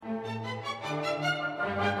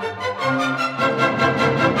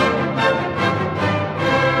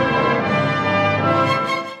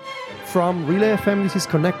from Relay FM. This is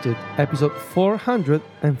Connected, episode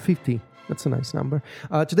 450. That's a nice number.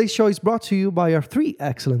 Today's show is brought to you by our three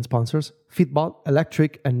excellent sponsors, Fitbot,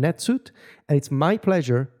 Electric, and NetSuite. And it's my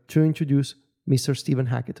pleasure to introduce Mr. Stephen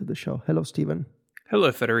Hackett to the show. Hello, Stephen.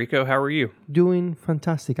 Hello, Federico. How are you? Doing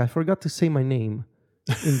fantastic. I forgot to say my name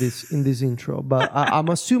in this intro, but I'm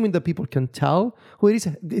assuming that people can tell who it is.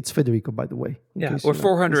 It's Federico, by the way. Yeah, we're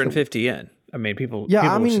 450 in. I mean, people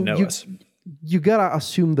should know us. You gotta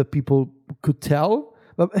assume that people could tell,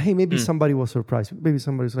 but hey, maybe somebody was surprised. Maybe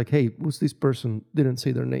somebody's like, hey, who's this person? Didn't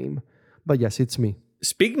say their name. But yes, it's me.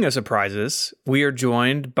 Speaking of surprises, we are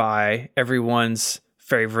joined by everyone's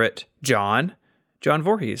favorite John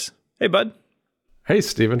Voorhees. Hey, bud. Hey,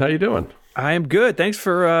 Stephen. How you doing? I am good. Thanks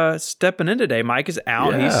for stepping in today. Mike is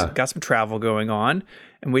out. Yeah. He's got some travel going on.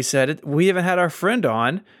 And we said we haven't had our friend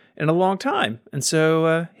on in a long time. And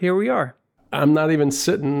so here we are. I'm not even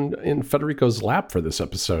sitting in Federico's lap for this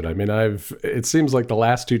episode. I mean, it seems like the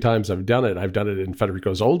last two times I've done it in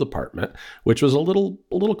Federico's old apartment, which was a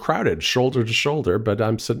little crowded, shoulder to shoulder, but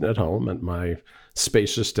I'm sitting at home at my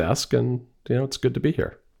spacious desk, and it's good to be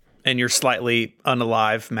here. And your slightly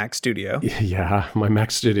unalive Mac Studio. Yeah, my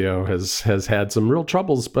Mac Studio has had some real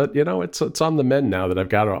troubles, but it's on the mend now that I've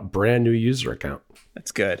got a brand new user account.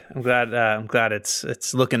 That's good. I'm glad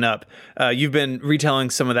it's looking up. You've been retelling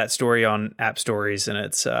some of that story on App Stories, and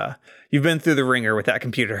it's you've been through the ringer with that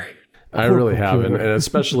computer. I really have, and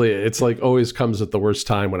especially it's like always comes at the worst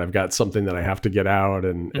time when I've got something that I have to get out,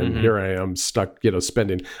 and here I am stuck. I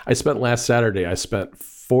spent last Saturday. I spent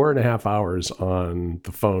 4.5 hours on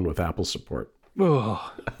the phone with Apple support.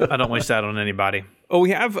 Oh, I don't wish that on anybody. Oh,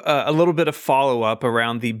 we have a little bit of follow up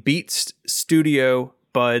around the Beats Studio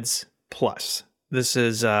Buds Plus. This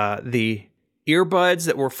is the earbuds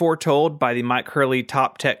that were foretold by the Mike Hurley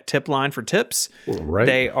Top Tech tip line for tips. Right.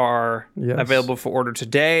 They are available for order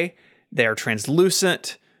today. They are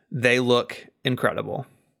translucent. They look incredible.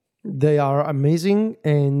 They are amazing,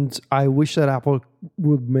 and I wish that Apple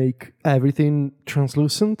would make everything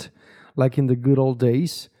translucent, like in the good old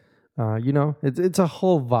days. It's a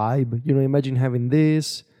whole vibe. Imagine having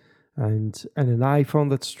this and an iPhone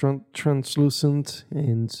that's translucent,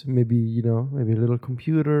 and maybe a little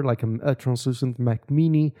computer like a translucent Mac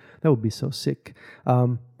Mini. That would be so sick.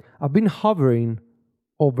 I've been hovering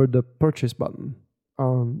over the purchase button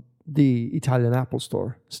on the Italian Apple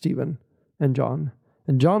Store, Stephen and John.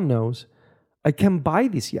 And John knows I can't buy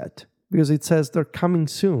this yet because it says they're coming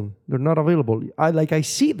soon. They're not available. I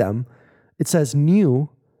see them. It says new,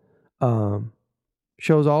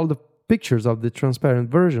 shows all the pictures of the transparent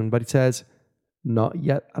version, but it says not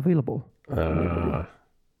yet available.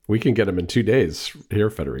 We can get them in 2 days here,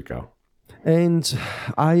 Federico. And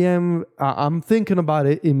I'm thinking about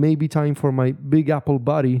it. It may be time for my Big Apple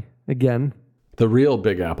buddy again. The real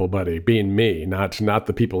Big Apple buddy being me, not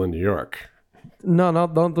the people in New York. No,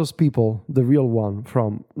 not those people. The real one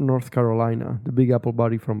from North Carolina, the Big Apple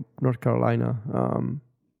buddy from North Carolina,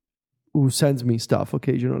 who sends me stuff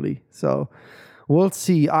occasionally. So we'll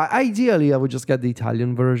see. Ideally, I would just get the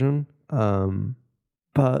Italian version.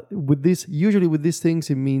 But with this, usually with these things,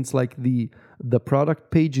 it means like the product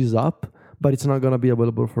page is up, but it's not going to be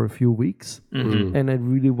available for a few weeks. Mm-hmm. And I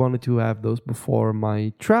really wanted to have those before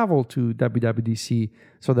my travel to WWDC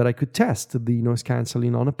so that I could test the noise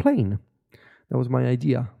canceling on a plane. That was my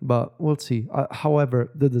idea, but we'll see. However,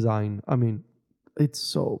 the design, it's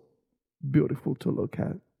so beautiful to look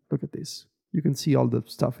at. Look at this. You can see all the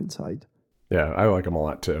stuff inside. Yeah, I like them a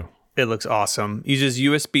lot too. It looks awesome. Uses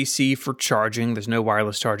USB-C for charging. There's no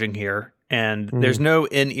wireless charging here. And there's no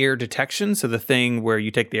in-ear detection. So the thing where you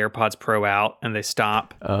take the AirPods Pro out and they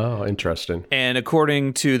stop. Oh, interesting. And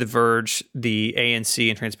according to The Verge, the ANC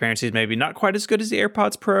and transparency is maybe not quite as good as the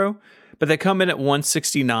AirPods Pro, but they come in at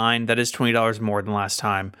 $169. That is $20 more than last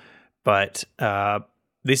time. But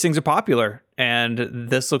these things are popular, and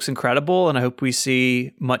this looks incredible, and I hope we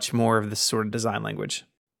see much more of this sort of design language.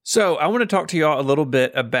 So I want to talk to y'all a little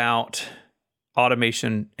bit about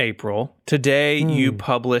Automation April. Today, you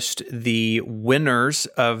published the winners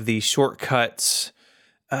of the Shortcuts.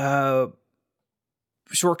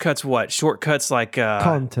 Shortcuts what? Shortcuts like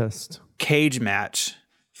contest. Cage match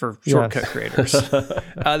for Shortcut creators.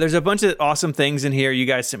 There's a bunch of awesome things in here. You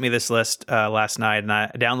guys sent me this list last night, and I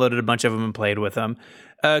downloaded a bunch of them and played with them.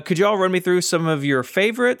 Could you all run me through some of your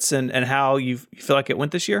favorites and how you feel like it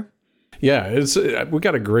went this year? Yeah, we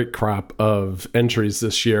got a great crop of entries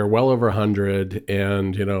this year, well over 100.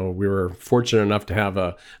 And, we were fortunate enough to have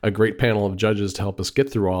a great panel of judges to help us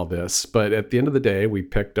get through all this. But at the end of the day, we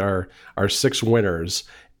picked our 6 winners.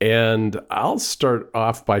 And I'll start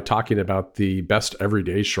off by talking about the best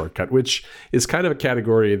everyday shortcut, which is kind of a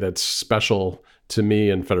category that's special to me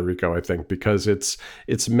and Federico, I think, because it's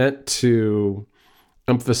meant to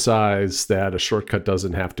emphasize that a shortcut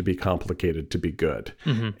doesn't have to be complicated to be good.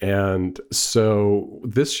 And so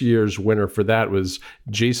this year's winner for that was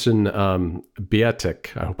Jason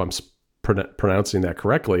Biatek. I hope I'm pronouncing that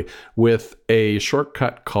correctly, with a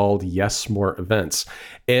shortcut called Yes More Events.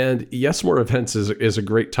 And Yes More Events is a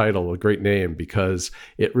great title, a great name, because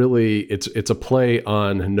it's a play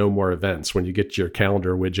on no more events. When you get your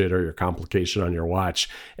calendar widget or your complication on your watch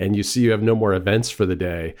and you see you have no more events for the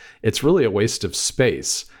day, it's really a waste of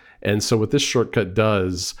space. And so what this shortcut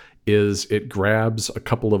does is it grabs a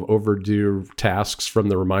couple of overdue tasks from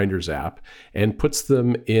the Reminders app and puts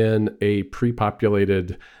them in a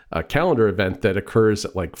pre-populated calendar event that occurs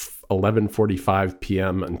at like 11:45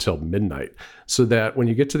 p.m. until midnight, so that when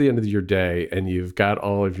you get to the end of your day and you've got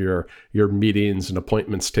all of your meetings and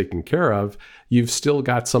appointments taken care of, you've still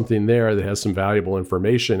got something there that has some valuable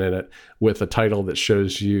information in it, with a title that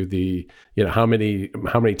shows you how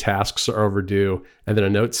many tasks are overdue, and then a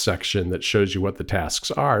notes section that shows you what the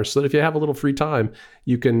tasks are, so that if you have a little free time,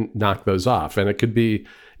 you can knock those off. And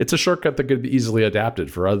it's a shortcut that could be easily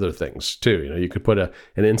adapted for other things too. You could put an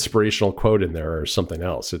inspirational quote in there or something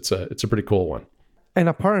else. It's a pretty cool one. And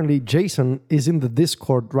apparently Jason is in the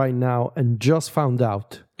Discord right now and just found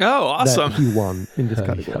out Oh, awesome. that he won in this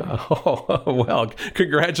category. Oh, well,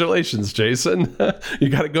 congratulations, Jason. You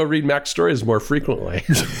got to go read Mac stories more frequently.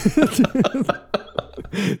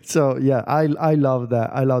 So yeah, I love that.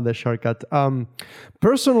 I love that shortcut.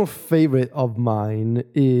 Personal favorite of mine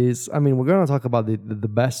is, we're going to talk about the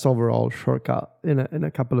best overall shortcut in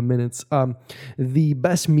a couple of minutes. The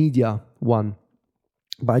best media one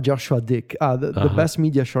by Joshua Dick. The best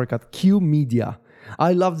media shortcut, Q Media.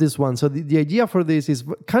 I love this one. So the idea for this is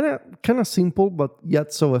kind of simple, but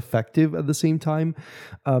yet so effective at the same time.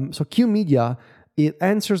 So Q Media, it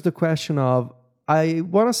answers the question of, I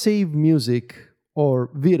want to save music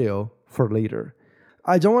or video for later.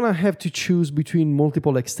 I don't want to have to choose between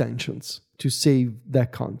multiple extensions to save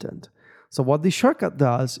that content. So what this shortcut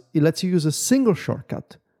does, it lets you use a single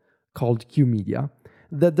shortcut called Q Media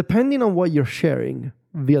that, depending on what you're sharing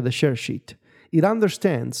via the share sheet, it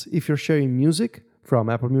understands if you're sharing music from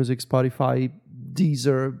Apple Music, Spotify,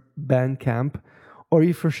 Deezer, Bandcamp, or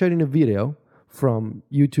if you're sharing a video from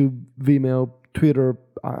YouTube, Vimeo, Twitter,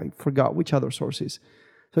 I forgot which other sources.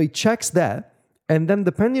 So it checks that. And then,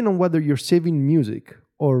 depending on whether you're saving music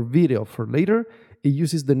or video for later, it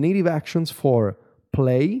uses the native actions for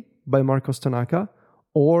Play by Marcos Tanaka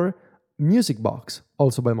or Music Box,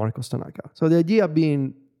 also by Marcos Tanaka. So the idea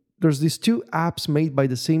being, there's these two apps made by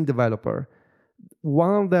the same developer.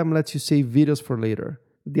 One of them lets you save videos for later.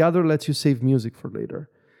 The other lets you save music for later.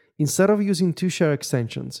 Instead of using two share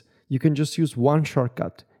extensions, you can just use one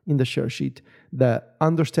shortcut in the share sheet that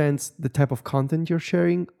understands the type of content you're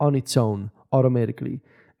sharing on its own automatically.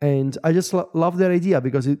 And I just love that idea,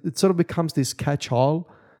 because it sort of becomes this catch-all,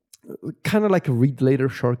 kind of like a read later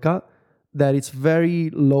shortcut, that it's very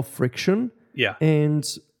low friction. Yeah. And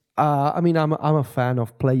I'm a fan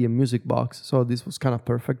of Play and Music Box, so this was kind of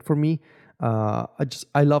perfect for me.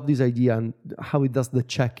 I love this idea and how it does the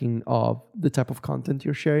checking of the type of content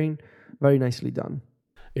you're sharing. Very nicely done.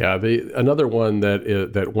 Yeah, another one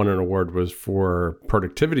that won an award was for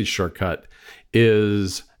productivity shortcut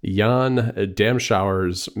is Jan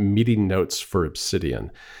Damschauer's meeting notes for Obsidian.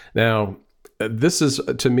 Now, this is,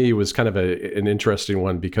 to me, was kind of an interesting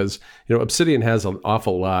one, because Obsidian has an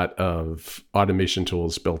awful lot of automation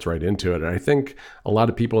tools built right into it, and I think a lot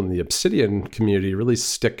of people in the Obsidian community really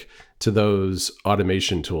stick to those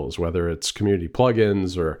automation tools, whether it's community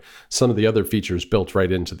plugins or some of the other features built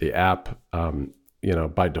right into the app,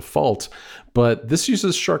 by default. But this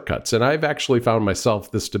uses shortcuts, and I've actually found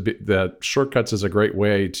myself that shortcuts is a great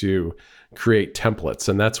way to create templates,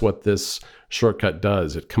 and that's what this shortcut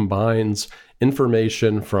does. It combines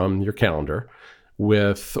information from your calendar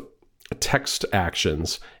with text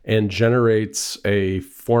actions and generates a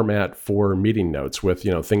format for meeting notes with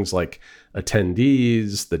things like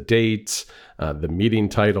attendees, the date, the meeting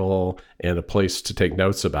title, and a place to take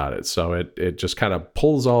notes about it. So it just kind of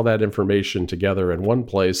pulls all that information together in one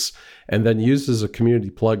place, and then uses a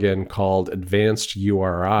community plugin called Advanced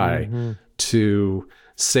URI to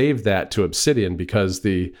save that to Obsidian, because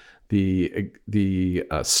the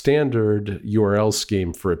standard URL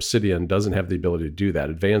scheme for Obsidian doesn't have the ability to do that.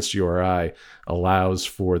 Advanced URI allows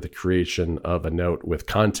for the creation of a note with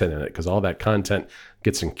content in it, because all that content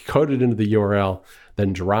gets encoded into the URL,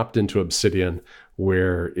 then dropped into Obsidian,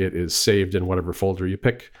 where it is saved in whatever folder you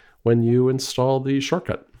pick when you install the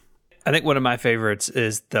shortcut. I think one of my favorites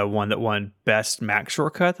is the one that won Best Mac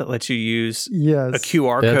Shortcut that lets you use Yes. a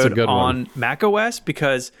QR That's a code good on one. Mac OS,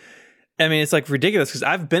 because I mean, it's like ridiculous because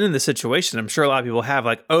I've been in this situation. I'm sure a lot of people have,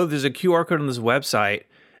 like, oh, there's a QR code on this website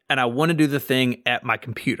and I want to do the thing at my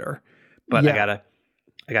computer, but Yeah.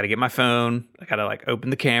 I gotta get my phone. I gotta like open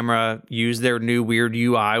the camera, use their new weird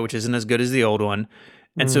UI, which isn't as good as the old one.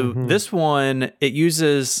 And so this one, it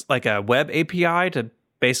uses like a web API to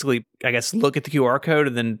basically, I guess, look at the QR code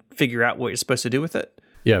and then figure out what you're supposed to do with it.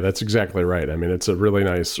 Yeah, that's exactly right. I mean, it's a really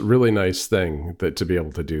nice thing that to be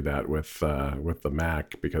able to do that with the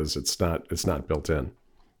Mac, because it's not built in.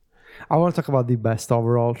 I want to talk about the best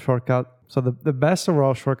overall shortcut. So the best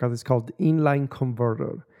overall shortcut is called Inline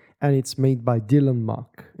Converter, and it's made by Dylan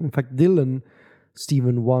Mock. In fact, Dylan,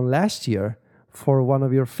 Stephen, won last year for one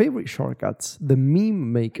of your favorite shortcuts, the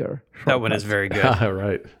Meme Maker shortcut. That one is very good.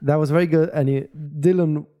 Right. That was very good. And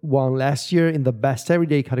Dylan won last year in the best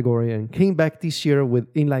everyday category and came back this year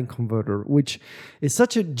with Inline Converter, which is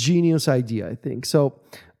such a genius idea, I think. So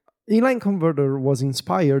Inline Converter was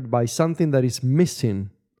inspired by something that is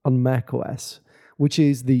missing on macOS, which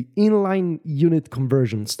is the inline unit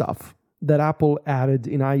conversion stuff that Apple added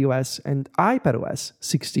in iOS and iPadOS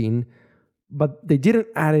 16, but they didn't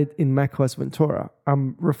add it in macOS Ventura.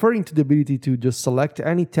 I'm referring to the ability to just select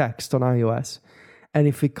any text on iOS, and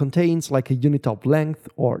if it contains like a unit of length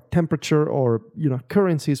or temperature or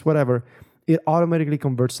currencies, whatever, it automatically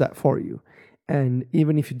converts that for you. And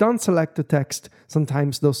even if you don't select the text,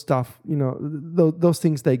 sometimes those stuff, those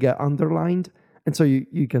things, they get underlined. And so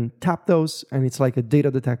you can tap those, and it's like a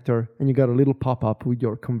data detector, and you got a little pop-up with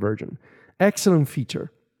your conversion. Excellent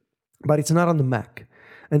feature, but it's not on the Mac.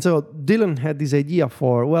 And so Dylan had this idea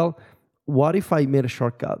for, well, what if I made a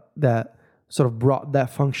shortcut that sort of brought that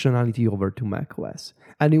functionality over to macOS?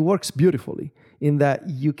 And it works beautifully in that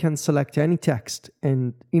you can select any text,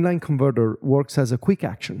 and Inline Converter works as a quick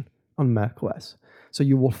action on macOS. So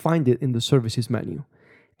you will find it in the services menu.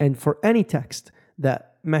 And for any text that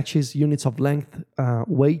matches units of length,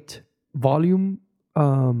 weight, volume,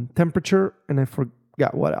 temperature, and I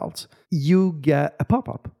forgot what else, you get a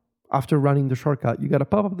pop-up. After running the shortcut, you get a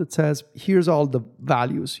pop-up that says, here's all the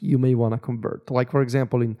values you may want to convert. Like, for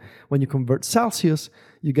example, when you convert Celsius,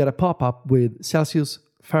 you get a pop-up with Celsius,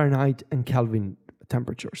 Fahrenheit, and Kelvin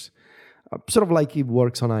temperatures. Sort of like it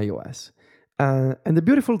works on iOS. And the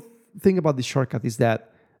beautiful thing about this shortcut is that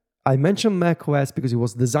I mentioned macOS because it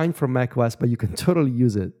was designed for macOS, but you can totally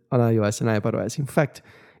use it on iOS and iPadOS. In fact,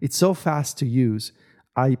 it's so fast to use,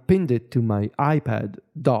 I pinned it to my iPad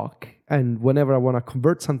dock, and whenever I want to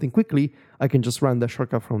convert something quickly, I can just run the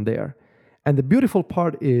shortcut from there. And the beautiful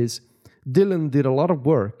part is Dylan did a lot of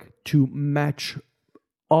work to match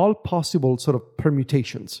all possible sort of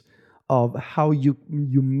permutations of how you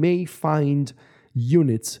may find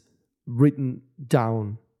units written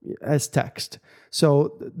down as text.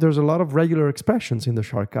 So there's a lot of regular expressions in the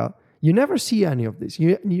shortcut. You never see any of this.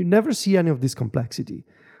 You never see any of this complexity.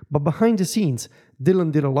 But behind the scenes,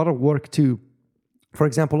 Dylan did a lot of work to, for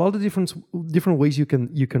example, all the different ways you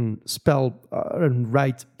can spell and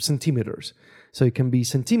write centimeters. So it can be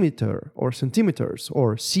centimeter or centimeters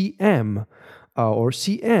or cm or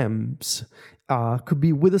cms. Could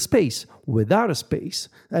be with a space, without a space.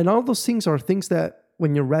 And all those things are things that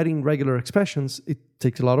when you're writing regular expressions, it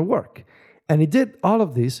takes a lot of work. And it did all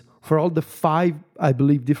of this for all the 5, I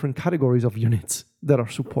believe, different categories of units that are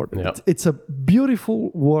supported. Yep. It's a beautiful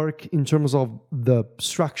work in terms of the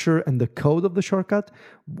structure and the code of the shortcut,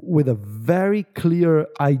 with a very clear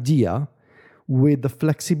idea, with the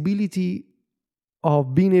flexibility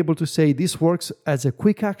of being able to say this works as a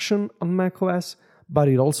quick action on macOS, but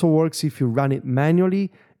it also works if you run it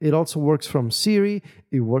manually. It also works from Siri.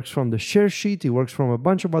 It works from the share sheet. It works from a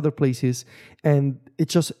bunch of other places. And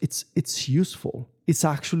it's useful. It's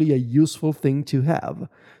actually a useful thing to have.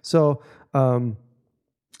 So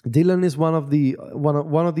Dylan is one of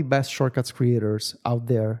the best shortcuts creators out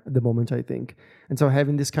there at the moment, I think. And so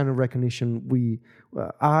having this kind of recognition,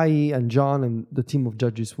 I and John and the team of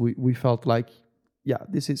judges, we felt like, yeah,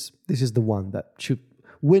 this is the one that should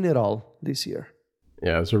win it all this year.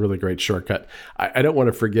 Yeah, it was a really great shortcut. I don't want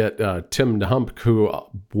to forget Tim Nahump, who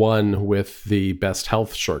won with the best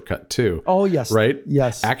health shortcut too. Oh, yes. Right?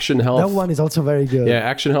 Yes. Action Health. That one is also very good. Yeah,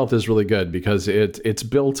 Action Health is really good because it's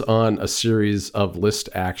built on a series of list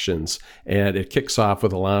actions, and it kicks off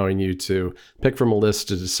with allowing you to pick from a list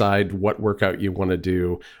to decide what workout you want to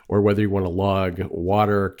do, or whether you want to log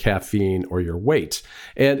water, caffeine, or your weight.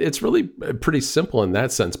 And it's really pretty simple in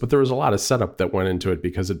that sense, but there was a lot of setup that went into it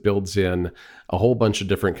because it builds in a whole bunch bunch of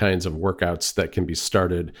different kinds of workouts that can be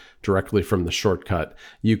started directly from the shortcut.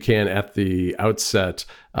 You can, at the outset,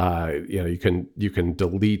 you can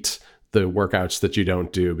delete the workouts that you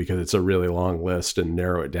don't do because it's a really long list and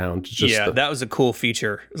narrow it down to just that was a cool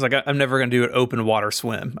feature. It's like, I'm never going to do an open water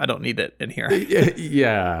swim. I don't need it in here.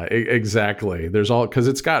 Yeah, exactly. There's all, because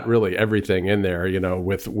it's got really everything in there,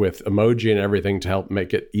 with emoji and everything to help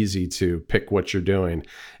make it easy to pick what you're doing.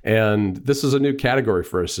 And this is a new category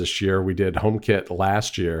for us this year. We did HomeKit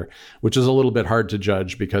last year, which is a little bit hard to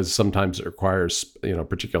judge because sometimes it requires,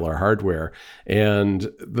 particular hardware.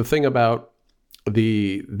 And the thing about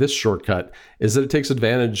this shortcut is that it takes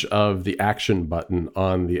advantage of the action button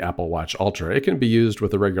on the Apple Watch Ultra. It can be used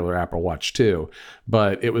with a regular Apple Watch too,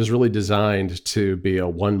 but it was really designed to be a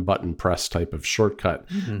one button press type of shortcut,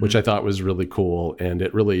 which I thought was really cool. And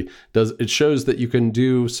it really it shows that you can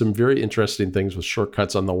do some very interesting things with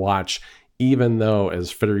shortcuts on the watch, even though, as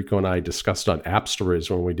Federico and I discussed on App Stories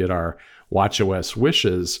when we did our watchOS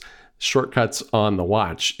wishes, shortcuts on the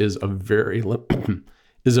watch is a very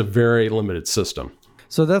limited system.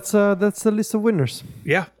 So that's the list of winners.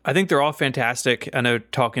 Yeah, I think they're all fantastic. I know,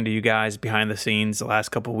 talking to you guys behind the scenes the last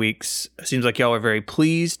couple of weeks, it seems like y'all are very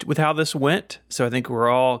pleased with how this went. So I think we're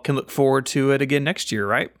all can look forward to it again next year,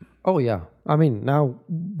 right? Oh yeah. I mean, now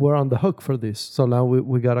we're on the hook for this. So now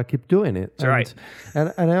we gotta keep doing it. That's right.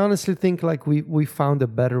 And I honestly think like we found a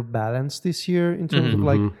better balance this year in terms of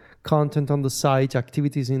like content on the site,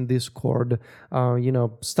 activities in Discord,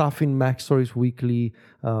 stuff in Mac Stories Weekly,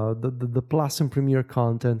 the Plus and Premiere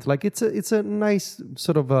content. Like it's a nice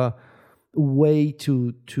sort of a way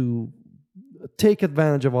to take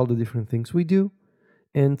advantage of all the different things we do.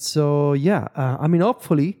 And so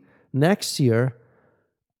hopefully next year,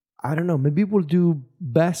 I don't know, maybe we'll do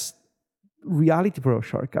best Reality Pro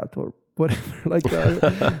shortcut or whatever, like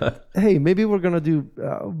hey, maybe we're gonna do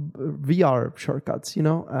VR shortcuts,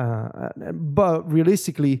 but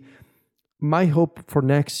realistically my hope for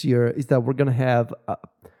next year is that we're gonna have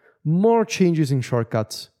more changes in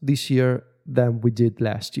shortcuts this year than we did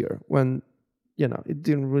last year when it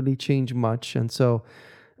didn't really change much. And so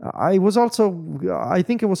I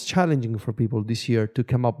think it was challenging for people this year to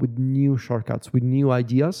come up with new shortcuts, with new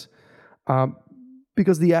ideas,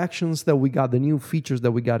 because the actions that we got, the new features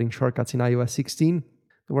that we got in shortcuts in iOS 16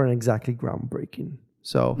 weren't exactly groundbreaking.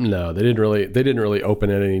 So no, they didn't really open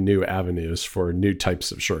any new avenues for new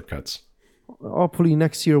types of shortcuts. Hopefully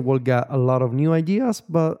next year we'll get a lot of new ideas,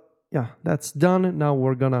 but yeah, that's done. Now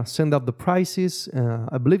we're gonna send out the prices.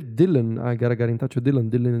 I believe Dylan, I gotta get in touch with Dylan.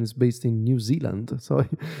 Dylan is based in New Zealand, so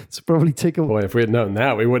it's probably take a... Boy, if we had known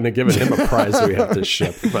that, we wouldn't have given him a prize we have to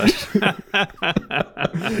ship. But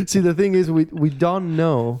see, the thing is, we don't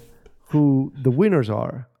know who the winners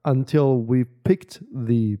are until we picked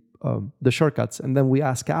the shortcuts, and then we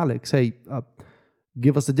ask Alex, hey,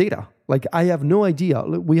 give us the data. Like, I have no idea.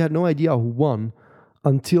 We had no idea who won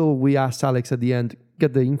until we asked Alex at the end,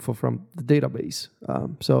 get the info from the database.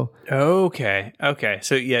 Okay.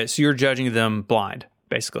 So you're judging them blind,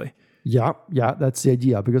 basically. Yeah, that's the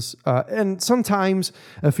idea. Because and sometimes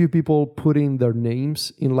a few people put in their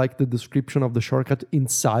names in like the description of the shortcut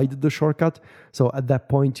inside the shortcut. So at that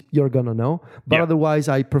point, you're gonna know. But otherwise,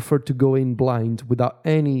 I prefer to go in blind without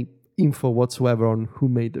any info whatsoever on who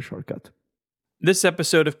made the shortcut. This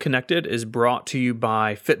episode of Connected is brought to you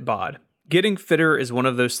by Fitbod. Getting fitter is one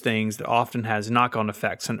of those things that often has knock-on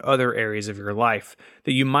effects on other areas of your life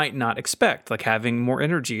that you might not expect, like having more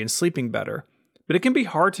energy and sleeping better. But it can be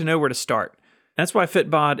hard to know where to start. That's why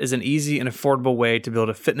Fitbod is an easy and affordable way to build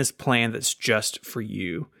a fitness plan that's just for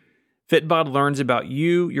you. Fitbod learns about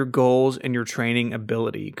you, your goals, and your training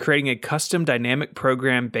ability, creating a custom dynamic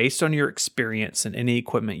program based on your experience and any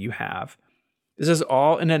equipment you have. This is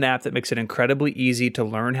all in an app that makes it incredibly easy to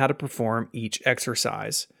learn how to perform each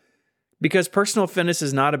exercise. Because personal fitness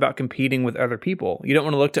is not about competing with other people. You don't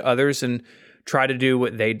want to look to others and try to do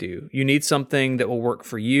what they do. You need something that will work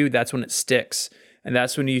for you. That's when it sticks. And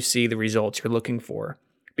that's when you see the results you're looking for.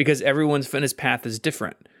 Because everyone's fitness path is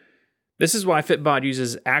different. This is why Fitbod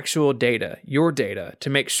uses actual data, your data,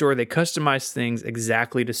 to make sure they customize things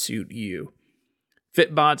exactly to suit you.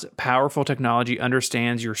 Fitbod's powerful technology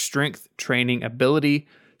understands your strength training ability,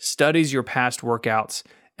 studies your past workouts,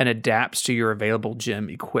 and adapts to your available gym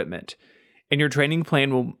equipment. And your training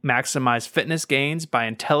plan will maximize fitness gains by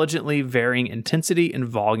intelligently varying intensity and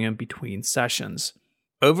volume between sessions.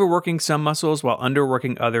 Overworking some muscles while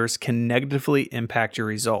underworking others can negatively impact your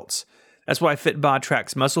results. That's why Fitbod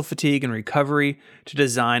tracks muscle fatigue and recovery to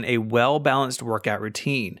design a well-balanced workout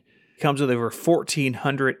routine. It comes with over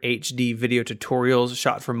 1,400 HD video tutorials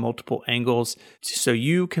shot from multiple angles so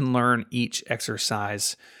you can learn each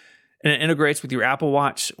exercise. And it integrates with your Apple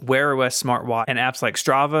Watch, Wear OS smartwatch, and apps like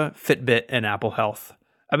Strava, Fitbit, and Apple Health.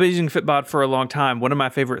 I've been using Fitbod for a long time. One of my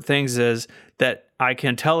favorite things is that I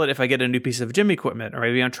can tell it if I get a new piece of gym equipment, or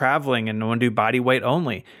maybe I'm traveling and I want to do body weight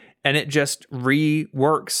only. And it just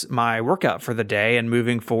reworks my workout for the day, and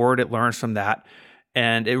moving forward, it learns from that.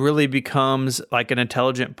 And it really becomes like an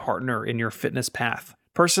intelligent partner in your fitness path.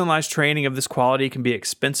 Personalized training of this quality can be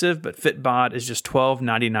expensive, but Fitbod is just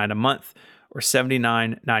 $12.99 a month or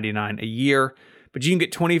 $79.99 a year. But you can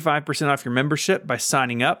get 25% off your membership by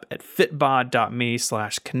signing up at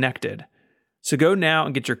fitbod.me/connected. So go now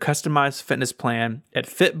and get your customized fitness plan at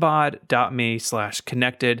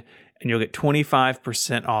fitbod.me/connected, and you'll get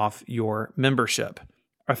 25% off your membership.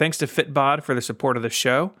 Our thanks to Fitbod for the support of the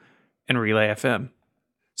show and Relay FM.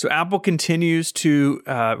 So Apple continues to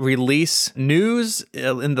release news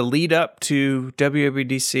in the lead up to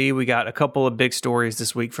WWDC. We got a couple of big stories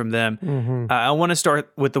this week from them. I want to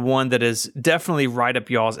start with the one that is definitely right up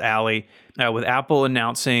y'all's alley, with Apple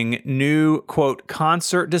announcing new, quote,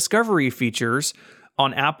 concert discovery features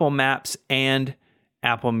on Apple Maps and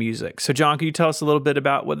Apple Music. So John, can you tell us a little bit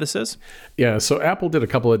about what this is? Yeah, so Apple did a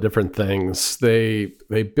couple of different things. They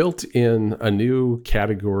built in a new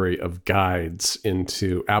category of guides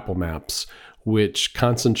into Apple Maps, which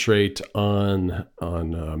concentrate on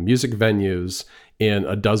music venues in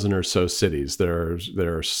a dozen or so cities. There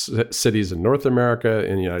are cities in North America,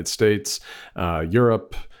 in the United States,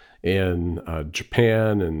 Europe, in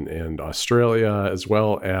Japan, and Australia, as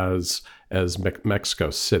well as Mexico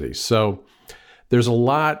City. So there's a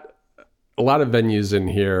lot of venues in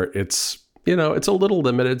here. It's a little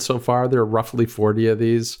limited so far. There are roughly 40 of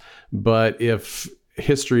these, but if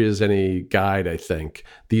history is any guide, I think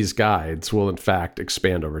these guides will in fact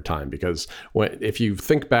expand over time, because if you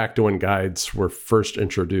think back to when guides were first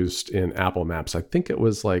introduced in Apple Maps, I think it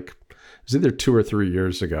was either 2 or 3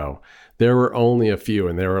 years ago. There were only a few,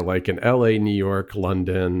 and they were like in LA, New York,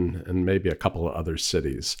 London, and maybe a couple of other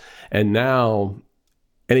cities. And now,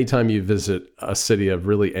 anytime you visit a city of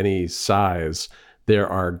really any size, there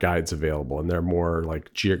are guides available, and they're more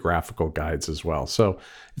like geographical guides as well. So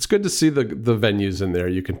it's good to see the venues in there.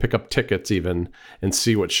 You can pick up tickets even and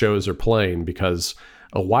see what shows are playing, because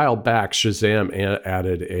a while back, Shazam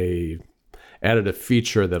added a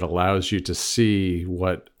feature that allows you to see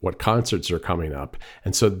what concerts are coming up.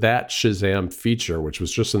 And so that Shazam feature, which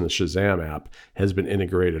was just in the Shazam app, has been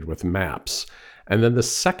integrated with Maps. And then the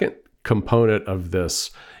second component of this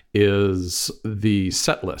is the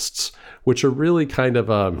set lists, which are really kind of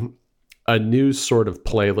a new sort of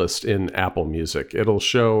playlist in Apple Music. It'll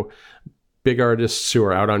show big artists who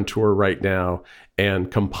are out on tour right now and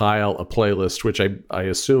compile a playlist, which I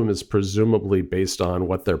assume is presumably based on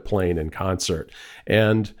what they're playing in concert.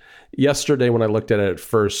 And yesterday when I looked at it at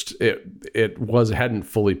first, it hadn't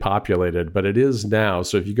fully populated, but it is now.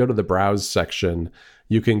 So if you go to the Browse section,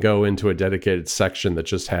 you can go into a dedicated section that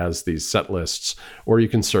just has these set lists, or you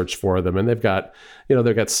can search for them. And they've got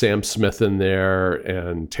Sam Smith in there,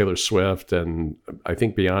 and Taylor Swift, and I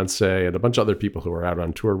think Beyonce, and a bunch of other people who are out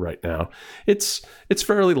on tour right now. It's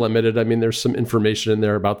fairly limited. I mean, there's some information in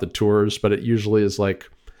there about the tours, but it usually is like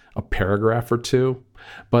a paragraph or two.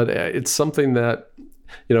 But it's something that,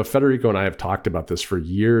 Federico and I have talked about this for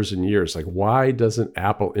years and years. Like, why doesn't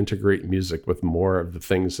Apple integrate music with more of the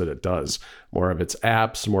things that it does? More of its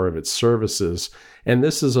apps, more of its services. And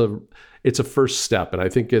this is it's a first step. And I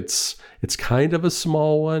think it's kind of a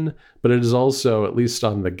small one, but it is also, at least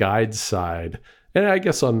on the guide side, and I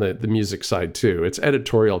guess on the music side too, it's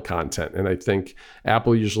editorial content. And I think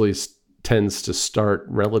Apple usually tends to start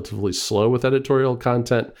relatively slow with editorial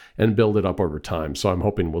content and build it up over time. So I'm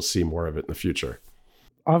hoping we'll see more of it in the future.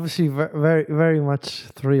 Obviously, very, very much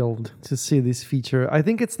thrilled to see this feature. I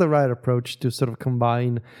think it's the right approach to sort of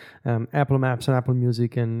combine Apple Maps and Apple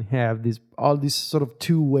Music and have all this sort of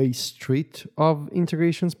two-way street of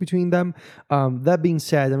integrations between them. That being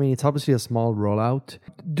said, I mean, it's obviously a small rollout.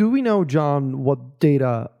 Do we know, John, what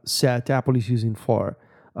data set Apple is using for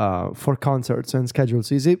concerts and schedules?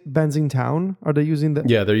 Is it Bands in Town? Are they using that?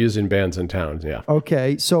 Yeah, they're using Bands in Town. Yeah.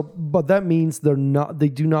 Okay, so but that means they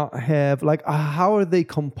do not have, like, how are they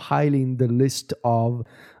compiling the list of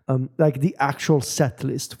the actual set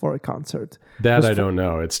list for a concert? That I don't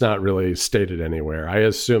know. It's not really stated anywhere. I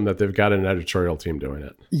assume that they've got an editorial team doing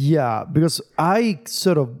it. Yeah, because I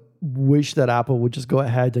sort of wish that Apple would just go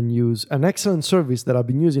ahead and use an excellent service that I've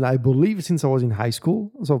been using, I believe, since I was in high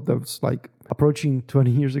school. So that was like approaching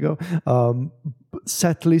 20 years ago.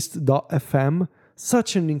 Setlist.fm,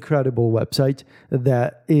 such an incredible website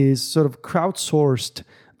that is sort of crowdsourced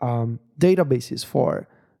databases for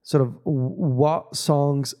sort of what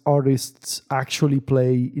songs artists actually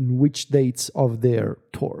play in which dates of their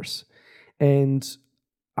tours. And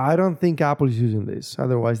I don't think Apple is using this.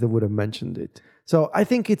 Otherwise, they would have mentioned it. So I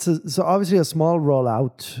think it's so obviously a small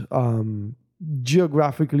rollout,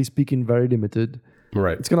 geographically speaking, very limited.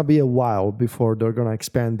 Right. It's going to be a while before they're going to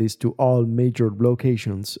expand this to all major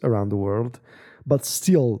locations around the world. But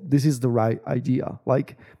still, this is the right idea.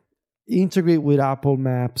 Like, integrate with Apple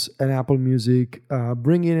Maps and Apple Music,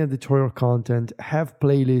 bring in editorial content, have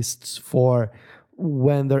playlists for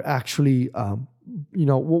when they're actually,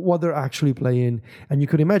 what they're actually playing. And you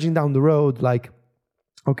could imagine down the road, like,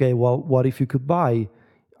 okay, well, what if you could buy,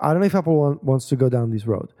 I don't know if Apple wants to go down this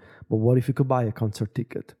road, but what if you could buy a concert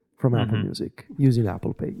ticket from Apple Music using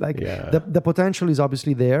Apple Pay? Like, the potential is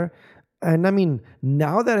obviously there. And I mean,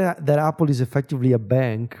 now that Apple is effectively a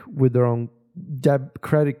bank with their own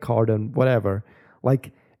credit card and whatever,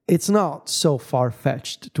 like, it's not so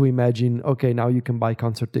far-fetched to imagine, okay, now you can buy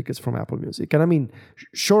concert tickets from Apple Music. And I mean,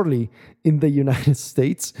 surely in the United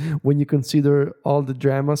States, when you consider all the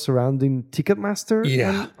drama surrounding Ticketmaster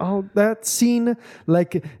and all that scene,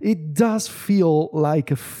 like, it does feel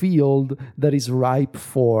like a field that is ripe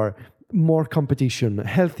for more competition,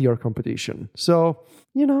 healthier competition. So,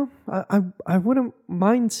 I wouldn't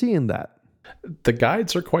mind seeing that. The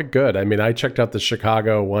guides are quite good. I mean, I checked out the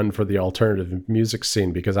Chicago one for the alternative music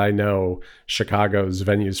scene because I know Chicago's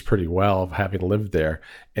venues pretty well, having lived there.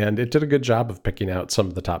 And it did a good job of picking out some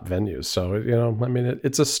of the top venues. So, I mean,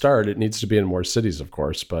 it's a start. It needs to be in more cities, of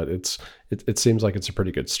course, but it seems like it's a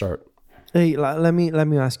pretty good start. Hey, let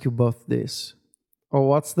me ask you both this.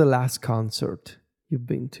 What's the last concert you've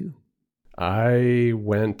been to? I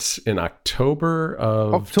went in October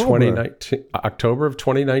of 2019. October of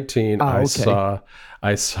 2019. I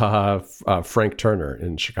saw Frank Turner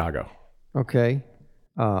in Chicago. Okay.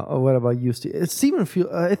 What about you, Steve? Steven,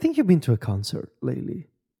 I think you've been to a concert lately.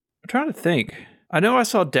 I'm trying to think. I know I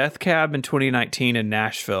saw Death Cab in 2019 in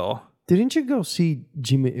Nashville. Didn't you go see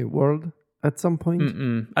Jimmy Eat World at some point?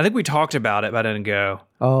 I think we talked about it, but I didn't go.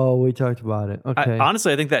 Oh, we talked about it. Okay.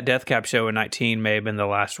 Honestly, I think that Death Cab show in 19 may have been the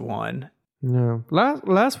last one. No.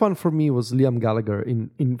 Last one for me was Liam Gallagher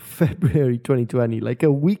in February 2020, like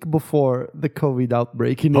a week before the COVID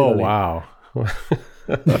outbreak in Italy. Oh, wow.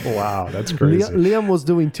 Wow, that's crazy. Liam was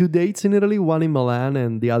doing 2 dates in Italy, one in Milan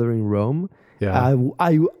and the other in Rome. Yeah.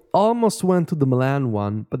 I almost went to the Milan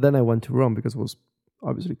one, but then I went to Rome because it was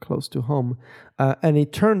obviously close to home. And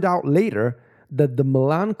it turned out later that the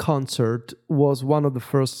Milan concert was one of the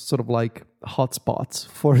first sort of like hotspots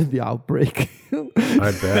for the outbreak.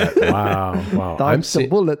 I bet. Wow. Dodged a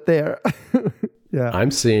bullet there. Yeah. I'm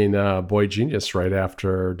seeing Boy Genius right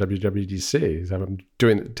after WWDC. I'm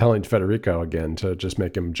telling Federico again to just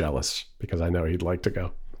make him jealous because I know he'd like to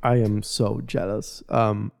go. I am so jealous.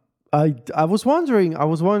 I was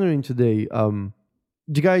wondering today. You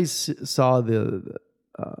guys saw the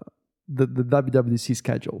WWDC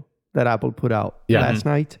schedule that Apple put out last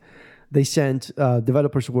night? They sent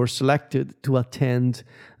developers who were selected to attend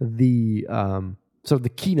the sort of the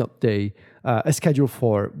keynote day, a schedule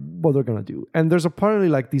for what they're gonna do. And there's apparently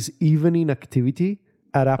like this evening activity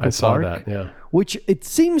at Apple Park. I saw that, yeah. Which it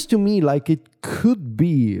seems to me like it could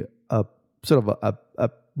be a sort of a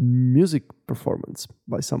music performance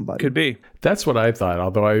by somebody. Could be. That's what I thought,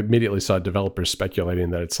 although I immediately saw developers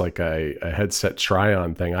speculating that it's like a headset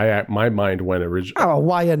try-on thing. My mind went originally... Oh,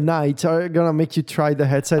 why at night? Are they going to make you try the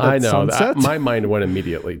headset at sunset? My mind went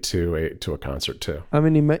immediately to a concert too. I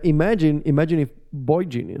mean, imagine if Boy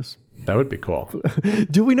Genius... That would be cool.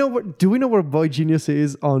 Do we know where Boy Genius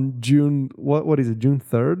is on June? What is it? June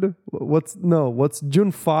 3rd? What's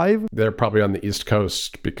June 5? They're probably on the East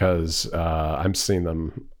Coast because I'm seeing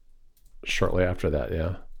them shortly after that.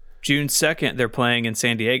 Yeah. June 2nd, they're playing in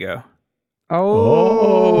San Diego.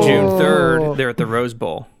 Oh. June 3rd, they're at the Rose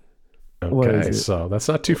Bowl. Okay, so that's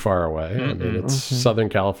not too far away. I mean, it's Southern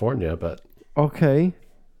California, but okay.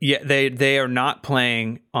 Yeah, they are not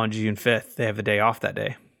playing on June 5th. They have a day off that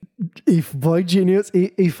day. If Boy Genius,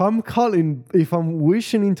 if I'm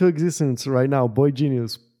wishing into existence right now, Boy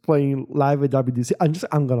Genius playing live at WWDC,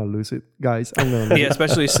 I'm gonna lose it, guys. I'm gonna lose it.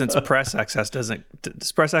 Especially since Press Access does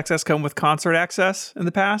Press Access come with concert access in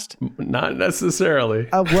the past? Not necessarily.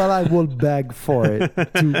 Well, I will beg for it.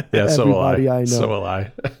 To everybody I know. So will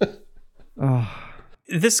I.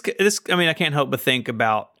 This. I mean, I can't help but think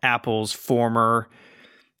about Apple's former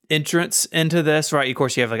entrance into this, right? Of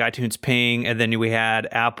course, you have like iTunes Ping, and then we had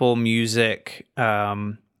Apple Music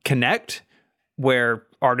Connect, where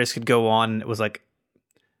artists could go on. It was like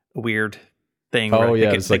a weird thing. Oh, where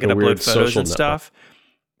yeah, they could upload photos and stuff.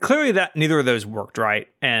 Clearly, that neither of those worked, right?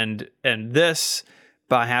 And this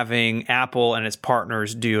by having Apple and its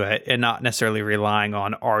partners do it and not necessarily relying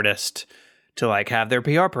on artists to like have their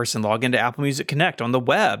PR person log into Apple Music Connect on the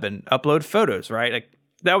web and upload photos, right? Like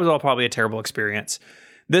that was all probably a terrible experience.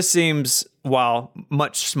 This seems, while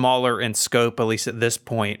much smaller in scope, at least at this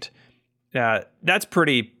point, that's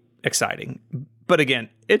pretty exciting. But again,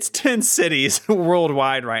 it's 10 cities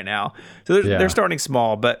worldwide right now. So they're starting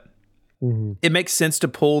small, but it makes sense to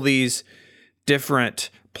pull these different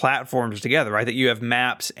platforms together, right? That you have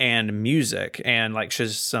Maps and music and like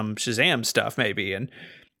some Shazam stuff maybe. And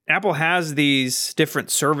Apple has these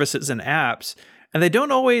different services and apps, and they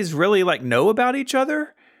don't always really like know about each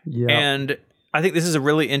other. Yeah. And I think this is a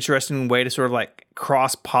really interesting way to sort of like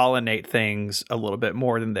cross-pollinate things a little bit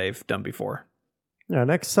more than they've done before. Yeah,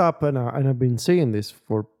 next up, and I've been saying this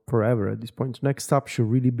for forever at this point, next up should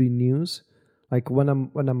really be news. Like when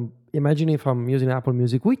I'm imagine if I'm using Apple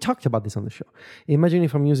Music, we talked about this on the show. Imagine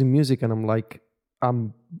if I'm using music and I'm like,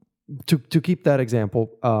 to keep that example,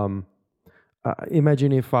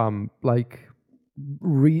 imagine if I'm like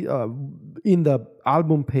in the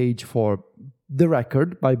album page for The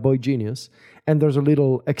Record by Boy Genius, and there's a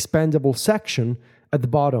little expandable section at the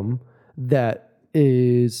bottom that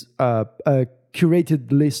is a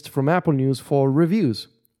curated list from Apple News for reviews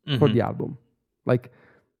for the album. Like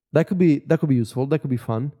that could be useful. That could be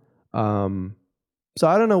fun. So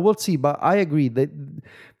I don't know. We'll see. But I agree that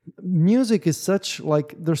music is such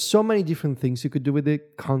like there's so many different things you could do with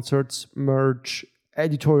it: concerts, merch,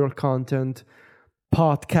 editorial content,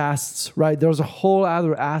 podcasts. Right? There's a whole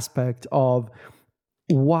other aspect of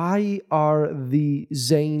why are the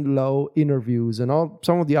Zane Lowe interviews and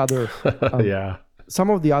some of the other some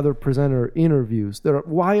of the other presenter interviews,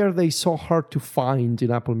 why are they so hard to find in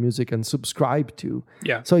Apple Music and subscribe to?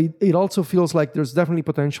 Yeah. So it also feels like there's definitely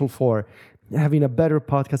potential for having a better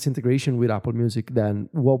podcast integration with Apple Music than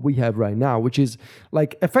what we have right now, which is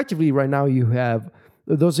like effectively right now you have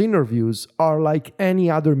those interviews are like any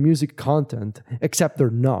other music content, except they're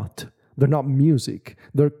not. They're not music.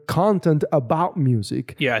 They're content about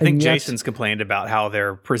music. Yeah, I think Jason's complained about how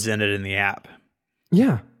they're presented in the app.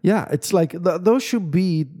 Yeah, it's like those should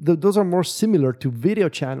be those are more similar to video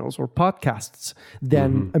channels or podcasts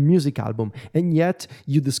than a music album, and yet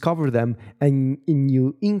you discover them and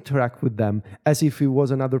you interact with them as if it was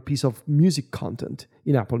another piece of music content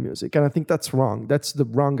in Apple Music, and I think that's wrong. That's the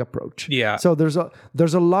wrong approach. Yeah. So there's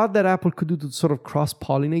a lot that Apple could do to sort of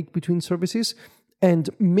cross-pollinate between services, and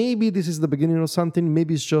maybe this is the beginning of something.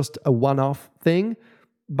 Maybe it's just a one-off thing,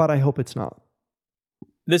 but I hope it's not.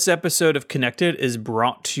 This episode of Connected is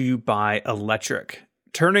brought to you by Electric.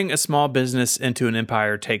 Turning a small business into an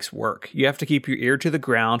empire takes work. You have to keep your ear to the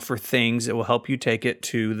ground for things that will help you take it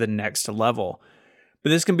to the next level.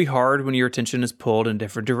 But this can be hard when your attention is pulled in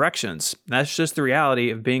different directions. That's just the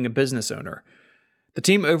reality of being a business owner. The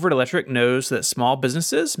team over at Electric knows that small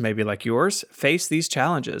businesses, maybe like yours, face these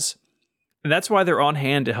challenges. And that's why they're on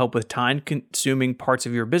hand to help with time-consuming parts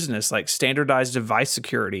of your business, like standardized device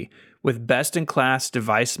security, with best-in-class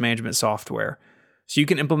device management software, so you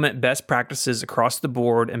can implement best practices across the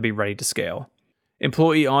board and be ready to scale.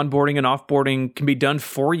 Employee onboarding and offboarding can be done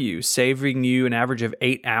for you, saving you an average of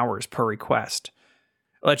 8 hours per request.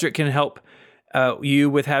 Electric can help you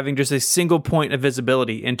with having just a single point of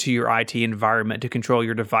visibility into your IT environment to control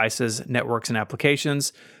your devices, networks, and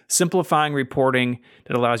applications, simplifying reporting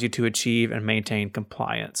that allows you to achieve and maintain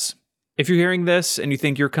compliance. If you're hearing this and you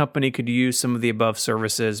think your company could use some of the above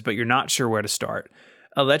services, but you're not sure where to start,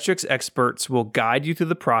 Electric's experts will guide you through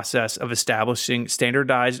the process of establishing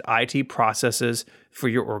standardized IT processes for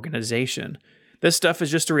your organization. This stuff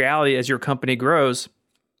is just a reality as your company grows.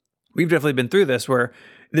 We've definitely been through this where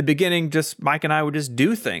in the beginning, just Mike and I would just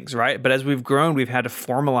do things, right? But as we've grown, we've had to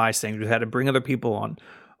formalize things. We've had to bring other people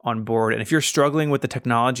on board. And if you're struggling with the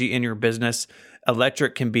technology in your business,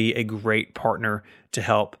 Electric can be a great partner to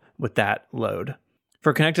help with that load.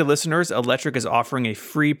 For Connected listeners, Electric is offering a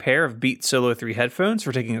free pair of Beats Solo 3 headphones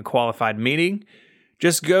for taking a qualified meeting.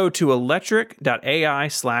 Just go to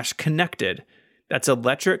electric.ai/connected. That's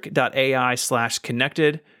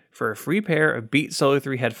electric.ai/connected for a free pair of Beats Solo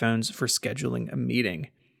 3 headphones for scheduling a meeting.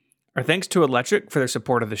 Our thanks to Electric for their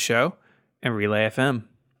support of the show and Relay FM.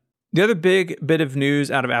 The other big bit of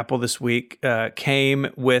news out of Apple this week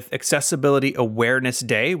came with Accessibility Awareness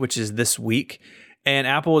Day, which is this week. And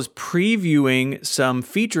Apple is previewing some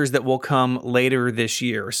features that will come later this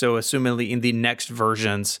year. So assumingly in the next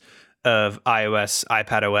versions of iOS,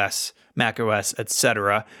 iPadOS, macOS,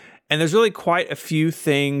 etc. And there's really quite a few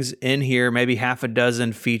things in here, maybe half a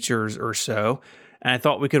dozen features or so. And I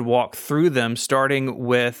thought we could walk through them, starting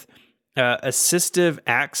with assistive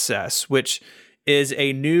access, which is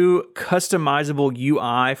a new customizable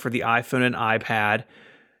UI for the iPhone and iPad.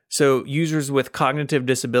 So users with cognitive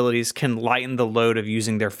disabilities can lighten the load of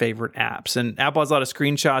using their favorite apps. And Apple has a lot of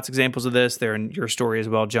screenshots, examples of this. They're in your story as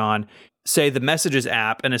well, John. Say the Messages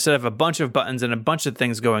app, and instead of a bunch of buttons and a bunch of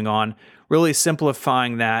things going on, really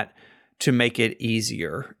simplifying that to make it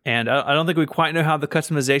easier. And I don't think we quite know how the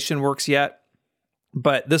customization works yet,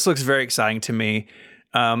 but this looks very exciting to me.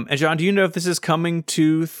 And John, do you know if this is coming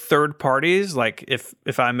to third parties? Like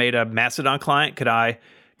if I made a Mastodon client, could I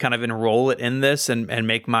kind of enroll it in this and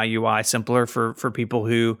make my UI simpler for people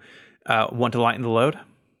who want to lighten the load?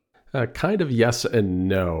 Kind of yes and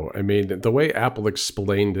no. I mean, the way Apple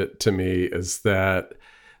explained it to me is that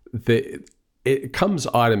it comes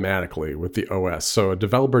automatically with the OS. So a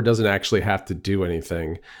developer doesn't actually have to do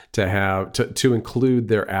anything to have to include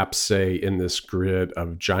their app, say, in this grid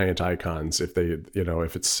of giant icons if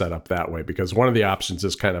if it's set up that way. Because one of the options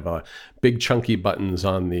is kind of a big chunky buttons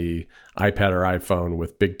on the iPad or iPhone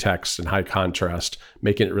with big text and high contrast,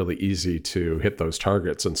 making it really easy to hit those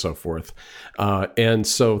targets and so forth. And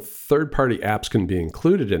so third-party apps can be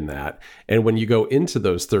included in that. And when you go into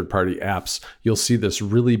those third-party apps, you'll see this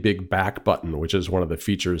really big back button, which is one of the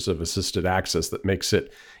features of assisted access that makes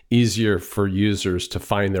it easier for users to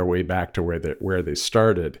find their way back to where they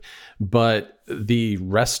started. But the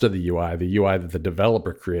rest of the UI that the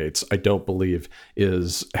developer creates, I don't believe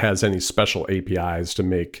has any special APIs to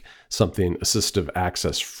make something assistive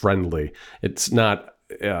access friendly. It's not,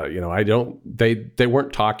 they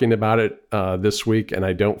weren't talking about it this week, and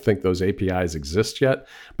I don't think those APIs exist yet.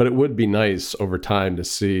 But it would be nice over time to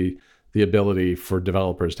see the ability for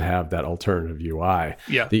developers to have that alternative UI.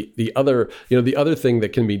 Yeah. The other thing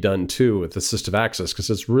that can be done too with assistive access, because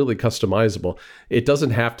it's really customizable, it doesn't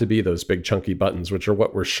have to be those big chunky buttons, which are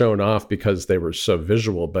what were shown off because they were so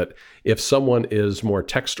visual. But if someone is more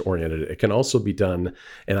text oriented, it can also be done.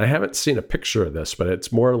 And I haven't seen a picture of this, but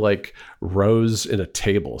it's more like rows in a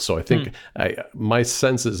table. So I think my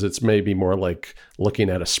sense is it's maybe more like looking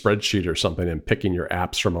at a spreadsheet or something and picking your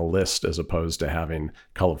apps from a list as opposed to having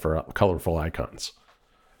colorful icons.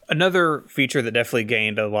 Another feature that definitely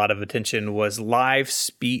gained a lot of attention was live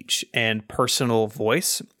speech and personal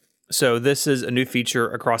voice. So this is a new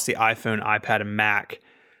feature across the iPhone, iPad, and Mac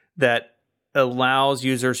that allows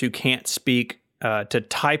users who can't speak to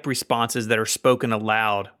type responses that are spoken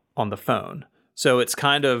aloud on the phone. So it's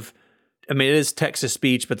kind of, it is text to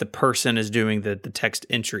speech, but the person is doing the text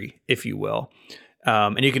entry, if you will.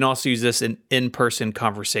 And you can also use this in in-person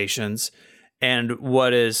conversations. And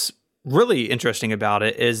what is really interesting about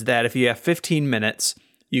it is that if you have 15 minutes,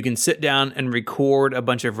 you can sit down and record a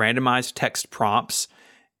bunch of randomized text prompts,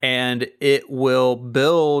 and it will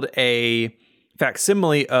build a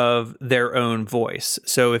facsimile of their own voice.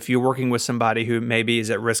 So if you're working with somebody who maybe is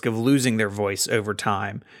at risk of losing their voice over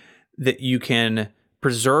time, that you can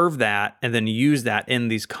preserve that and then use that in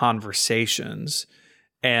these conversations.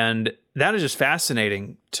 And that is just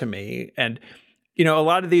fascinating to me. And a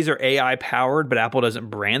lot of these are AI powered, but Apple doesn't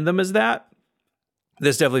brand them as that.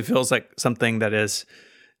 This definitely feels like something that is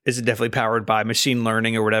definitely powered by machine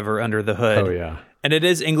learning or whatever under the hood. Oh, yeah. And it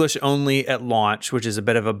is English only at launch, which is a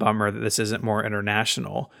bit of a bummer that this isn't more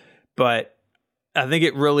international. But I think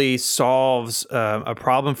it really solves a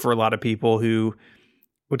problem for a lot of people who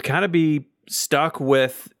would kind of be stuck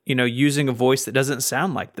with, using a voice that doesn't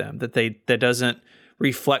sound like them, that doesn't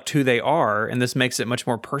reflect who they are. And this makes it much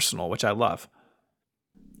more personal, which I love.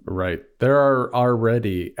 Right. There are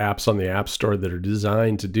already apps on the App Store that are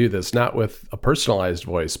designed to do this, not with a personalized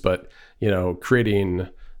voice, but, creating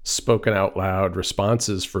spoken out loud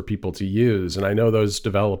responses for people to use. And I know those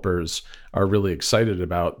developers are really excited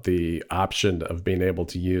about the option of being able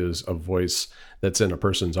to use a voice that's in a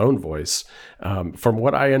person's own voice. From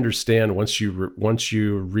what I understand, once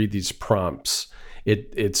you read these prompts,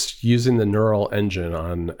 it's using the neural engine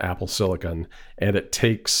on Apple Silicon, and it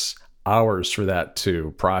takes hours for that to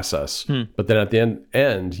process. But then at the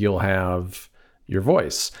end, you'll have your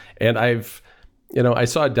voice. And I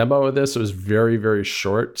saw a demo of this. It was very, very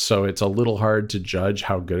short, so it's a little hard to judge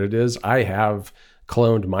how good it is. I have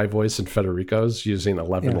cloned my voice and Federico's using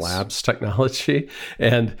 11 Labs technology,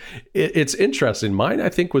 and it's interesting. Mine, I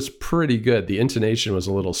think, was pretty good. The intonation was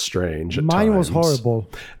a little strange at Mine times. was horrible.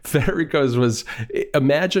 Federico's was,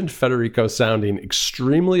 imagine Federico sounding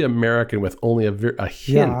extremely American with only a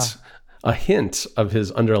hint of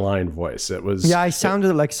his underlying voice. It was I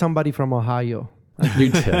sounded like somebody from Ohio.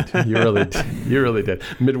 You did. You really did. You really did.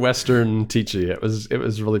 Midwestern teachy. It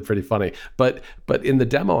was really pretty funny. But in the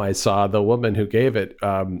demo I saw, the woman who gave it,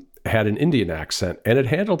 had an Indian accent, and it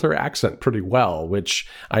handled her accent pretty well, which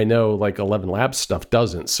I know like 11 Labs stuff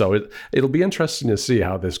doesn't. So it'll be interesting to see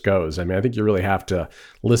how this goes. I mean, I think you really have to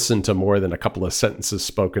listen to more than a couple of sentences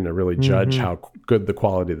spoken to really judge how good the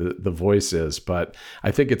quality of the voice is. But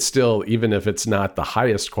I think it's still, even if it's not the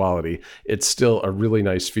highest quality, it's still a really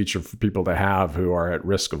nice feature for people to have who are at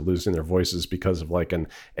risk of losing their voices because of like an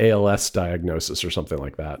ALS diagnosis or something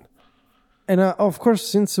like that. And of course,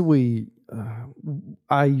 since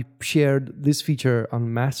I shared this feature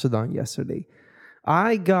on Mastodon yesterday,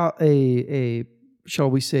 I got a shall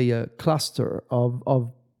we say, a cluster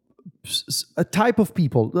of a type of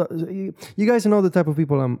people. You guys know the type of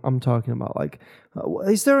people I'm talking about. Like,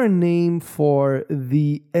 is there a name for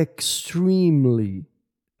the extremely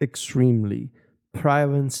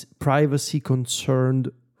privacy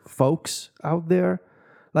concerned folks out there?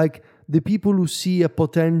 Like, the people who see a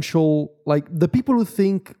potential, like the people who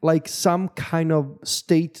think like some kind of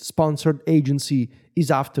state-sponsored agency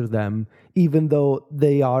is after them, even though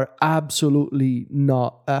they are absolutely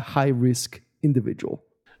not a high-risk individual.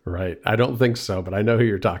 Right. I don't think so, but I know who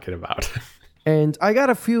you're talking about. And I got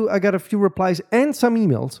a few replies and some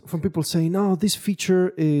emails from people saying, no, this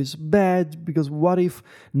feature is bad because what if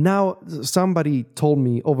now somebody told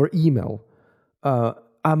me over email,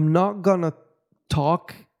 I'm not gonna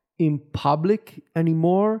talk in public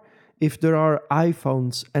anymore if there are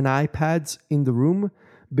iPhones and iPads in the room,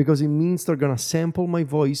 because it means they're gonna sample my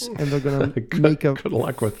voice and they're gonna make a good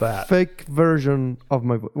luck with that fake version of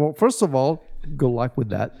my voice. Well, first of all, good luck with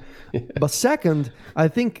that. Yeah. But second, I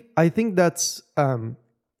think that's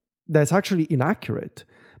actually inaccurate,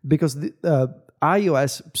 because the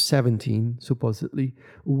iOS 17 supposedly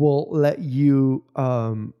will let you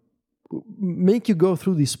make you go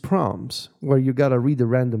through these prompts where you gotta read a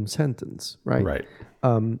random sentence, right? Right.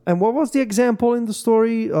 And what was the example in the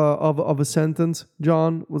story of a sentence,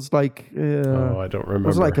 John? Was like I don't remember. It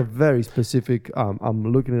was like a very specific.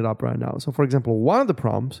 I'm looking it up right now. So, for example, one of the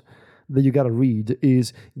prompts that you gotta read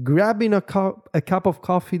is grabbing a cup of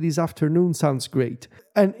coffee this afternoon sounds great.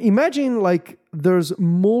 And imagine like there's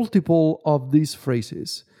multiple of these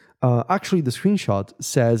phrases. Actually, the screenshot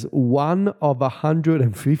says 1 of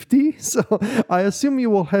 150. So I assume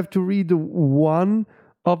you will have to read you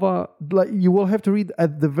will have to read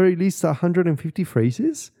at the very least 150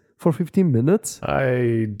 phrases for 15 minutes.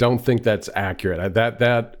 I don't think that's accurate.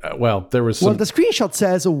 There was some... Well, the screenshot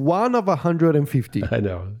says 1 of 150. I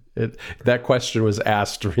know. That question was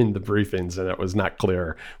asked during the briefings, and it was not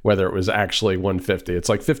clear whether it was actually 150. It's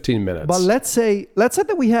like 15 minutes. But let's say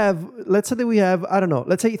that we have, I don't know,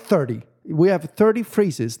 let's say 30. We have 30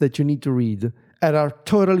 phrases that you need to read that are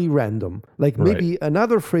totally random. Like maybe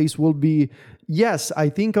another phrase will be, yes, I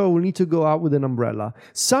think I will need to go out with an umbrella.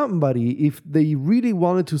 Somebody, if they really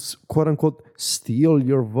wanted to, quote unquote, steal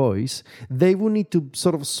your voice, they will need to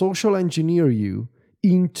sort of social engineer you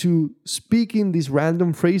into speaking these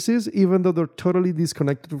random phrases, even though they're totally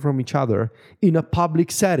disconnected from each other, in a public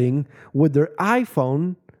setting with their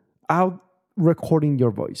iPhone out recording your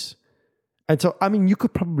voice. And so, I mean, you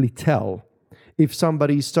could probably tell if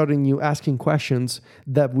somebody is starting you asking questions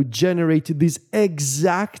that would generate this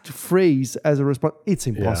exact phrase as a response. It's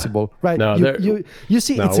impossible, right? No, you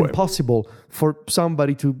see, it's impossible for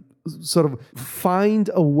somebody to sort of find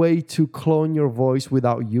a way to clone your voice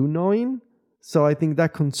without you knowing. So I think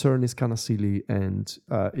that concern is kind of silly, and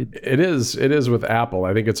it is with Apple.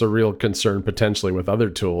 I think it's a real concern potentially with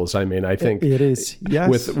other tools. I mean, I think it is.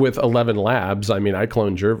 Yes. With 11 Labs, I mean, I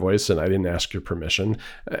cloned your voice and I didn't ask your permission,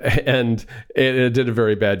 and it did a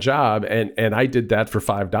very bad job. And I did that for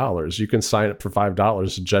 $5. You can sign up for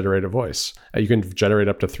 $5 to generate a voice. You can generate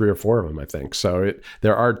up to 3 or 4 of them, I think. So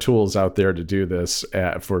there are tools out there to do this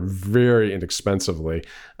for very inexpensively.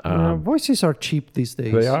 Voices are cheap these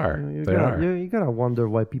days. They are. You gotta wonder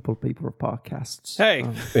why people pay for podcasts. Hey,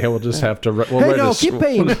 we'll just have to. Keep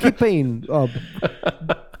paying. We'll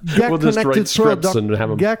just write scripts and have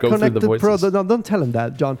them go through the voices. No, don't tell him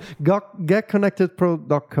that, John.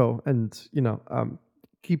 GetConnectedPro.co, and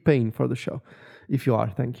keep paying for the show if you are.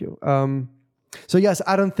 Thank you. So yes,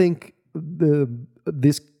 I don't think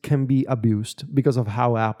this can be abused because of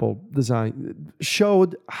how Apple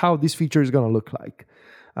showed how this feature is going to look like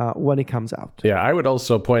when it comes out. Yeah, I would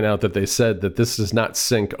also point out that they said that this does not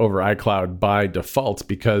sync over iCloud by default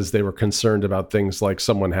because they were concerned about things like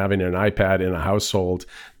someone having an iPad in a household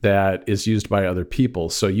that is used by other people.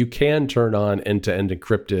 So you can turn on end-to-end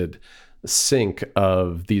encrypted sync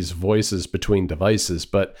of these voices between devices,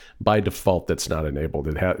 but by default, that's not enabled.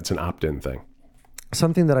 It's an opt-in thing.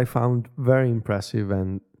 Something that I found very impressive,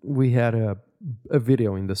 and we had a a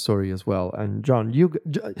video in the story as well. And John, you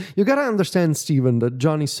gotta understand, Steven, that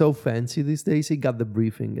John is so fancy these days. He got the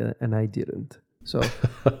briefing and I didn't. So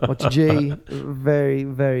OTJ, very,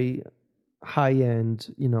 very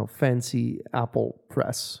high-end, fancy Apple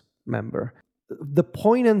Press member. The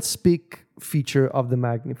point and speak feature of the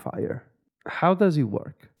magnifier, how does it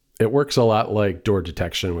work? It works a lot like door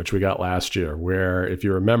detection, which we got last year, where if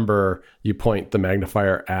you remember, you point the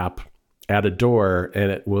magnifier app at a door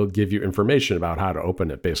and it will give you information about how to open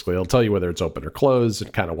it. Basically, it'll tell you whether it's open or closed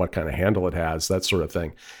and kind of what kind of handle it has, that sort of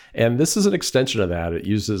thing. And this is an extension of that. It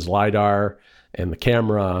uses LiDAR and the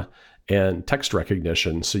camera and text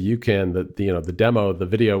recognition. So you can, the demo, the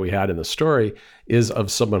video we had in the story is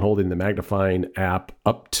of someone holding the magnifying app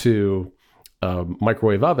up to a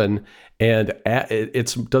microwave oven, and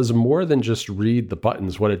it does more than just read the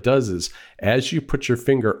buttons. What it does is, as you put your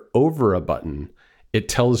finger over a button, it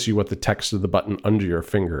tells you what the text of the button under your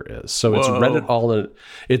finger is. So it's read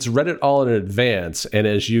it all in advance. And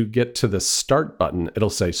as you get to the start button, it'll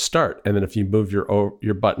say start. And then if you move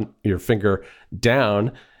your finger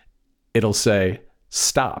down, it'll say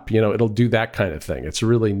stop. It'll do that kind of thing. It's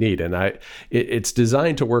really neat. And it's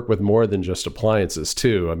designed to work with more than just appliances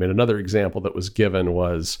too. I mean, another example that was given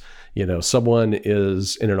was, someone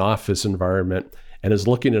is in an office environment and is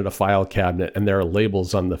looking at a file cabinet, and there are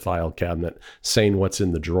labels on the file cabinet saying what's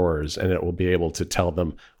in the drawers, and it will be able to tell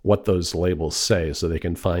them what those labels say so they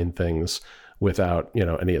can find things without,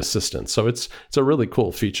 any assistance. So it's a really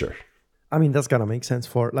cool feature. I mean, that's gonna make sense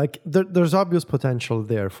for there's obvious potential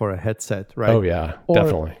there for a headset, right? Oh yeah,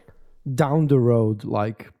 definitely. Down the road,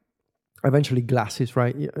 like eventually glasses,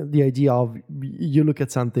 right? The idea of you look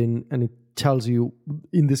at something and it tells you,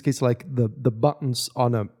 in this case, like the buttons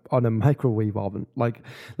on a microwave oven, like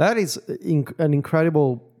that is an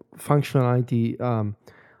incredible functionality.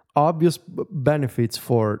 Obvious benefits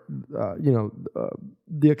for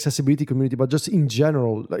the accessibility community, but just in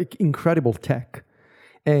general, like incredible tech.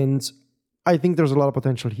 And I think there's a lot of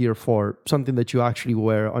potential here for something that you actually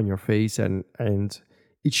wear on your face and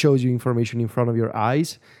it shows you information in front of your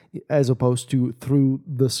eyes as opposed to through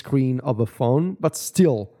the screen of a phone. But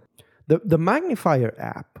still, the magnifier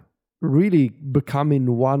app really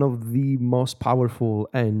becoming one of the most powerful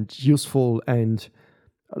and useful and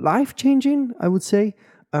life-changing, I would say,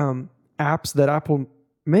 apps that Apple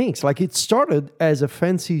makes. Like, it started as a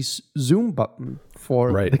fancy zoom button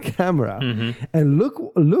for the camera, and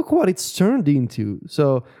look what it's turned into.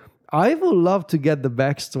 So I would love to get the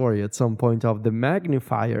backstory at some point of the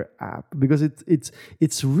magnifier app, because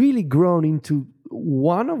it's really grown into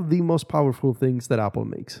one of the most powerful things that Apple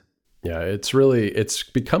makes. Yeah, it's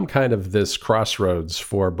become kind of this crossroads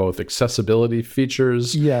for both accessibility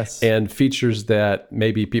features and features that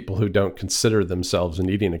maybe people who don't consider themselves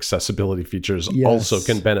needing accessibility features also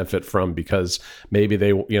can benefit from, because maybe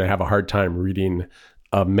they have a hard time reading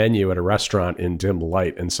a menu at a restaurant in dim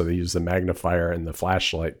light, and so they use the magnifier and the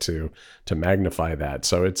flashlight to magnify that.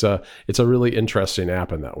 So it's a really interesting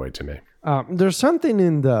app in that way to me. There's something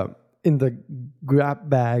in the grab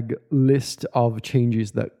bag list of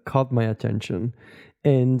changes that caught my attention,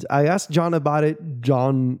 and I asked John about it.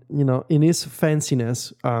 John, in his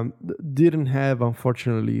fanciness, didn't have,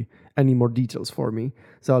 unfortunately, any more details for me.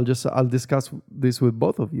 So I'll discuss this with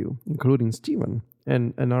both of you, including Steven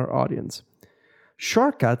and our audience.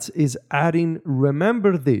 Shortcuts is adding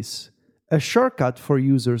Remember This, a shortcut for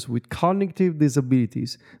users with cognitive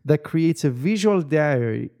disabilities that creates a visual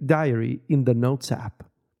diary in the Notes app.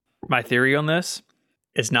 My theory on this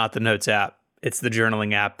is not the Notes app. It's the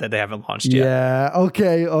journaling app that they haven't launched yet. Yeah.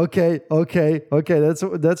 Okay.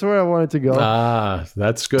 That's where I wanted to go.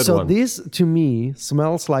 That's good. So this, to me,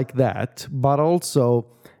 smells like that, but also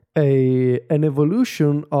an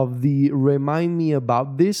evolution of the Remind Me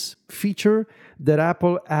About This feature that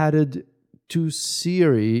Apple added to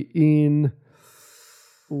Siri in,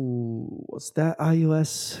 what's that,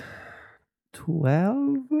 iOS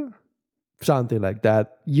 12? Something like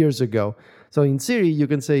that, years ago. So in Siri, you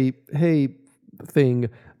can say, hey, thing,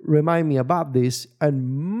 remind me about this. And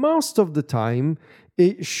most of the time,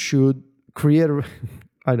 it should create,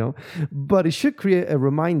 it should create a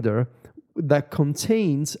reminder that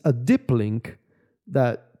contains a dip link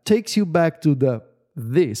that takes you back to the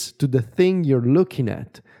thing you're looking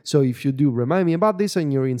at. So if you do remind me about this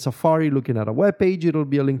and you're in Safari looking at a web page, it'll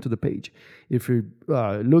be a link to the page. If you're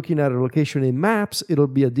looking at a location in Maps, it'll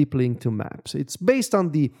be a deep link to Maps. It's based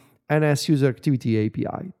on the NS User Activity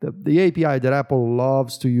API, the API that Apple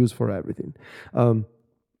loves to use for everything.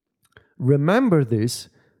 Remember This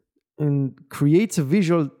and creates a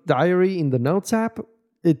visual diary in the Notes app.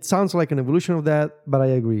 It sounds like an evolution of that, but I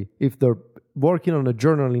agree. If they're working on a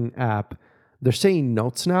journaling app, They're saying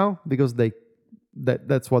notes now because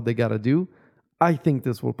that's what they got to do. I think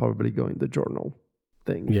this will probably go in the journal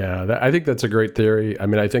thing. Yeah, I think that's a great theory. I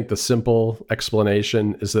mean, I think the simple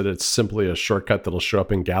explanation is that it's simply a shortcut that'll show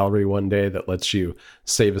up in Gallery one day that lets you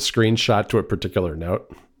save a screenshot to a particular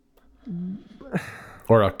note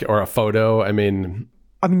or a photo. I mean,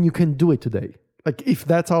 you can do it today. Like if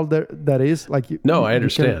that's all that is, like I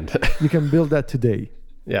understand. You can build that today.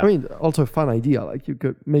 Yeah. I mean, also a fun idea. Like you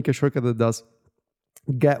could make a shortcut that does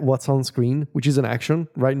get what's on screen, which is an action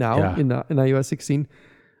right now in iOS 16.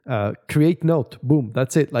 Create note, boom,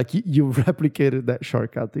 that's it. Like you replicated that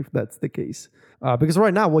shortcut if that's the case. Because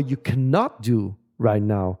right now, what you cannot do right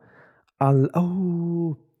now,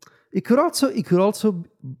 it could also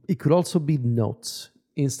be notes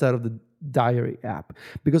instead of the diary app.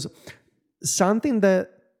 Because something that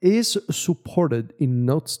is supported in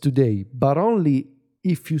notes today, but only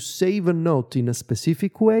if you save a note in a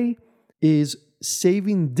specific way, is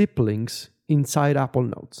saving dip links inside Apple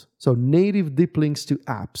Notes. So native dip links to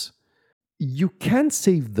apps. You can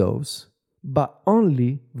save those, but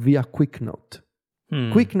only via QuickNote.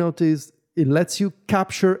 QuickNote it lets you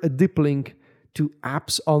capture a dip link to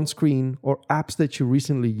apps on screen or apps that you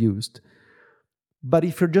recently used. But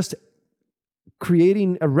if you're just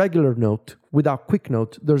creating a regular note without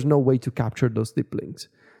QuickNote, there's no way to capture those dip links.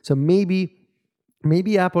 So maybe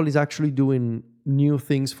Apple is actually doing new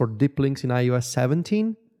things for dip links in iOS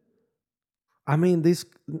 17. I mean, this.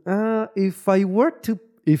 If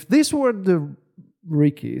this were the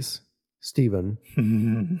Rickies, Stephen,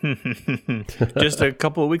 just a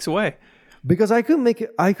couple of weeks away, because I could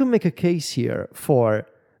make a case here for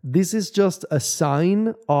this is just a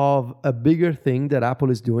sign of a bigger thing that Apple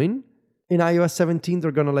is doing. In iOS 17,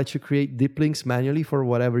 they're going to let you create dip links manually for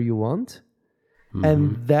whatever you want.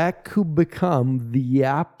 And that could become the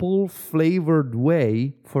Apple flavored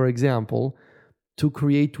way, for example, to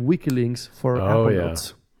create wiki links for Apple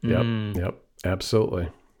Notes. Yep, absolutely.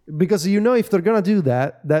 Because if they're going to do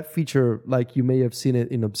that feature, like you may have seen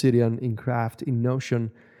it in Obsidian, in Craft, in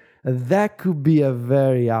Notion, that could be a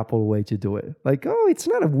very Apple way to do it. Like, it's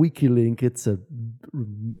not a wiki link, it's a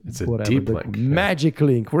deep link. Magic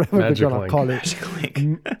link, whatever they're going to call it.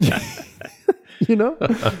 You know?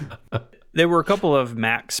 There were a couple of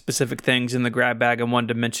Mac-specific things in the grab bag I wanted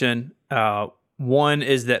to mention. One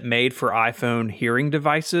is that made for iPhone hearing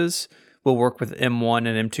devices will work with M1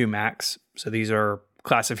 and M2 Macs. So these are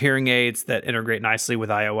class of hearing aids that integrate nicely with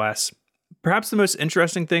iOS. Perhaps the most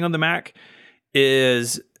interesting thing on the Mac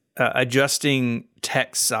is adjusting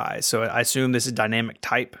text size. So I assume this is dynamic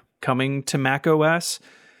type coming to Mac OS.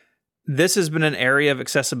 This has been an area of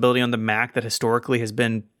accessibility on the Mac that historically has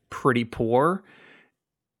been pretty poor.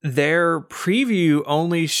 Their preview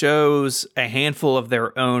only shows a handful of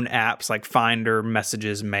their own apps like Finder,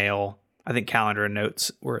 Messages, Mail. I think Calendar and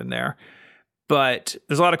Notes were in there. But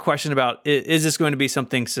there's a lot of question about, is this going to be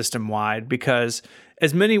something system-wide? Because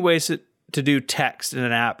as many ways to do text in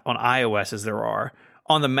an app on iOS as there are,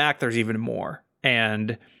 on the Mac there's even more.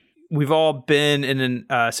 And we've all been in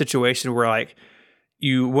a situation where like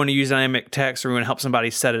you want to use dynamic text or you want to help somebody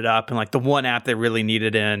set it up, and like the one app they really need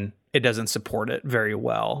it in, it doesn't support it very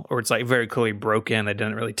well, or it's like very clearly broken. They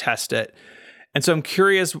didn't really test it. And so I'm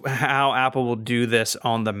curious how Apple will do this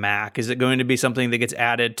on the Mac. Is it going to be something that gets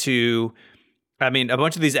added to, a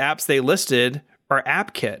bunch of these apps they listed are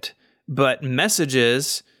AppKit, but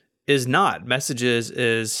Messages is not. Messages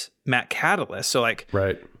is Mac Catalyst. So like,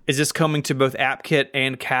 right. Is this coming to both AppKit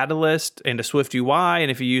and Catalyst and to Swift UI? And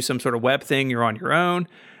if you use some sort of web thing, you're on your own.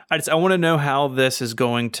 I want to know how this is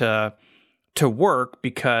going to work,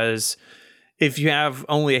 because if you have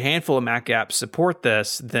only a handful of Mac apps support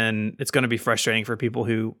this, then it's going to be frustrating for people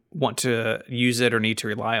who want to use it or need to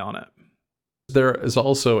rely on it. There is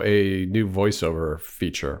also a new voiceover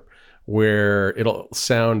feature where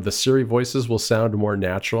the Siri voices will sound more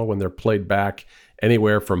natural when they're played back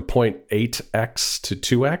anywhere from 0.8x to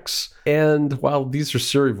 2x. And while these are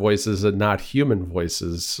Siri voices and not human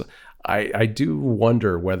voices, I do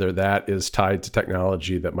wonder whether that is tied to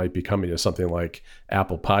technology that might be coming to something like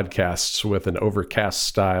Apple Podcasts with an Overcast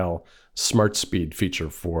style smart speed feature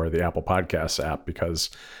for the Apple Podcasts app, because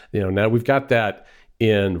now we've got that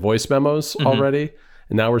in voice memos already,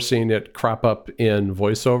 and now we're seeing it crop up in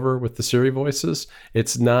VoiceOver with the Siri voices.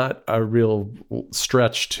 It's not a real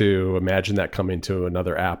stretch to imagine that coming to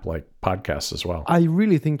another app like Podcasts as well. I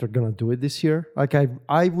really think they're gonna do it this year. Like I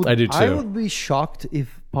do too. I would be shocked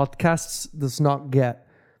if Podcasts does not get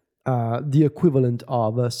the equivalent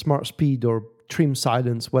of a smart speed or trim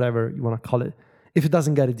silence, whatever you want to call it, if it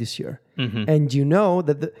doesn't get it this year. And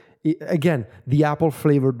that again, the Apple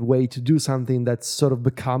flavored way to do something that's sort of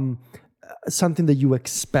become something that you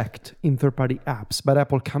expect in third-party apps. But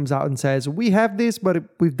Apple comes out and says, we have this, but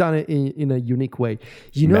we've done it in a unique way.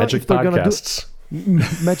 You know, Magic if they're going to podcasts.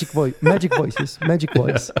 magic voices, magic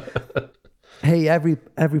voice. Hey, every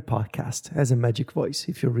podcast has a magic voice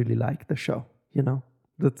if you really like the show. You know,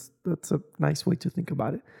 that's a nice way to think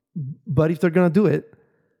about it. But if they're gonna do it,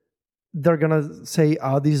 they're gonna say,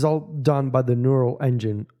 this is all done by the neural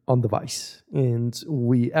engine on device, and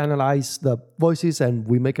we analyze the voices and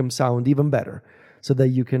we make them sound even better, so that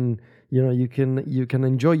you can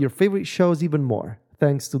enjoy your favorite shows even more,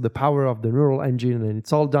 thanks to the power of the neural engine, and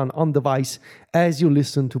it's all done on device as you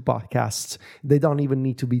listen to podcasts. They don't even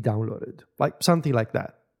need to be downloaded, like something like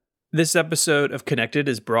that. This episode of Connected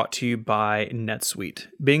is brought to you by NetSuite.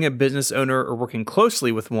 Being a business owner or working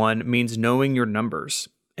closely with one means knowing your numbers.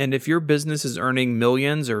 And if your business is earning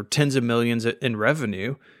millions or tens of millions in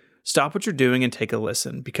revenue, stop what you're doing and take a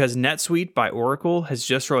listen, because NetSuite by Oracle has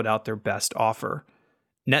just rolled out their best offer.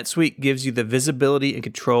 NetSuite gives you the visibility and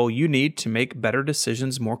control you need to make better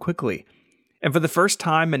decisions more quickly. And for the first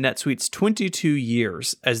time in NetSuite's 22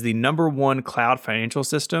 years as the #1 cloud financial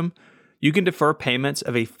system, you can defer payments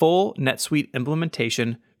of a full NetSuite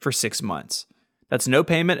implementation for 6 months. That's no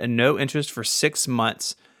payment and no interest for 6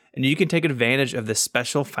 months, and you can take advantage of this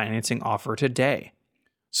special financing offer today.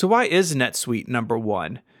 So why is NetSuite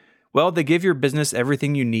 #1? Well, they give your business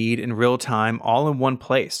everything you need in real time, all in one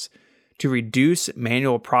place, to reduce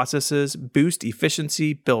manual processes, boost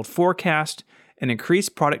efficiency, build forecast, and increase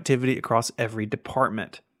productivity across every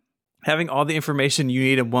department. Having all the information you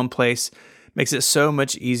need in one place makes it so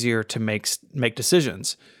much easier to make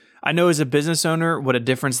decisions. I know as a business owner what a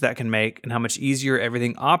difference that can make and how much easier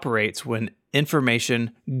everything operates when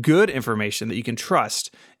information, good information that you can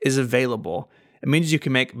trust, is available. It means you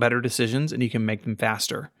can make better decisions and you can make them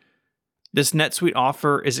faster. This NetSuite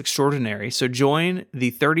offer is extraordinary, so join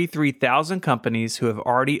the 33,000 companies who have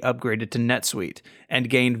already upgraded to NetSuite and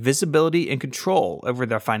gain visibility and control over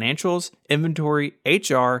their financials, inventory,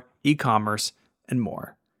 HR, e-commerce, and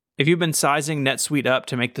more. If you've been sizing NetSuite up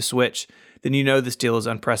to make the switch, then you know this deal is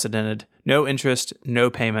unprecedented. No interest, no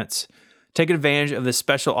payments. Take advantage of this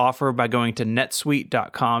special offer by going to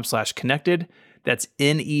netsuite.com/connected. That's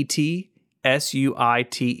NETSUITE,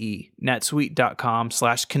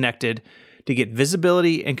 netsuite.com/connected to get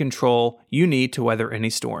visibility and control you need to weather any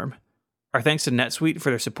storm. Our thanks to NetSuite for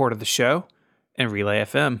their support of the show and Relay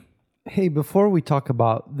FM. Hey, before we talk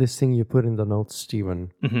about this thing you put in the notes,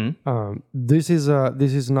 Stephen, this is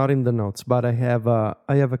not in the notes, but I have a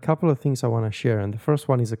couple of things I want to share, and the first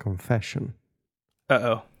one is a confession.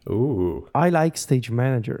 Ooh. I like Stage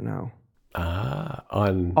Manager now.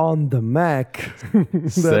 On the Mac.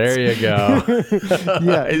 There you go.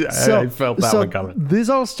 Yeah, I felt that one coming. This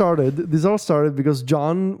all started because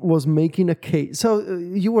John was making a case. So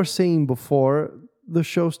you were saying before the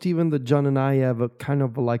show, Stephen, that John and I have a kind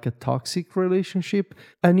of like a toxic relationship,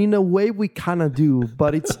 and in a way we kind of do,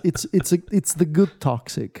 but it's the good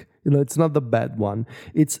toxic. You know, it's not the bad one.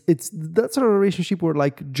 It's that sort of relationship where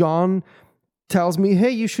like John tells me, hey,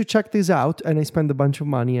 you should check this out, and I spend a bunch of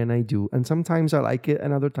money, and I do, and sometimes I like it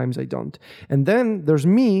and other times I don't. And then there's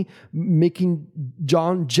me making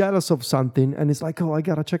John jealous of something, and it's like, oh, I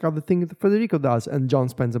gotta check out the thing that Federico does, and John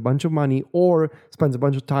spends a bunch of money or spends a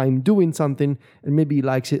bunch of time doing something, and maybe he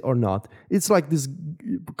likes it or not. It's like this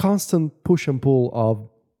constant push and pull of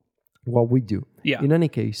what we do. Yeah. In any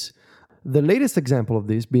case, the latest example of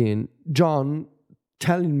this being John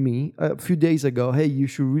telling me a few days ago, hey, you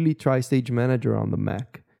should really try Stage Manager on the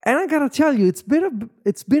Mac. And I gotta tell you, it's been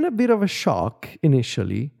a bit of a shock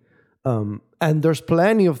initially. And there's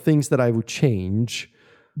plenty of things that I would change.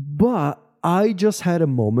 But I just had a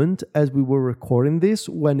moment as we were recording this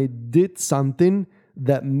when it did something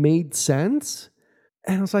that made sense.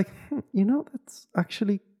 And I was like, that's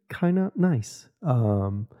actually kind of nice.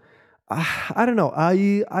 I don't know.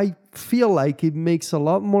 I feel like it makes a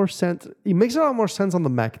lot more sense. It makes a lot more sense on the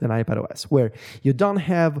Mac than iPadOS, where you don't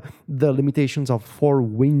have the limitations of 4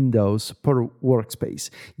 windows per workspace.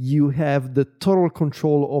 You have the total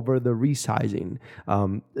control over the resizing.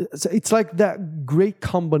 So it's like that great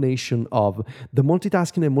combination of the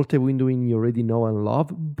multitasking and multi-windowing you already know and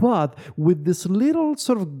love, but with this little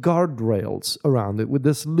sort of guardrails around it, with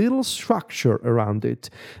this little structure around it,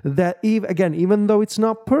 that even though it's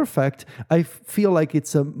not perfect, I feel like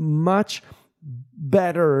it's a much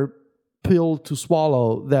better pill to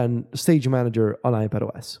swallow than Stage Manager on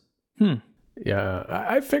iPadOS. Yeah,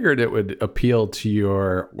 I figured it would appeal to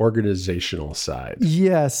your organizational side.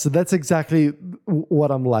 Yes, that's exactly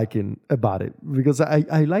what I'm liking about it, because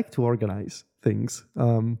I like to organize things.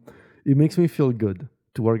 It makes me feel good.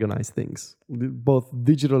 to organize things, both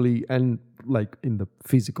digitally and like in the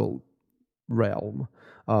physical realm.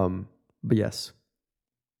 But yes,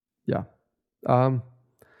 yeah.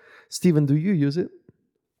 Steven, do you use it?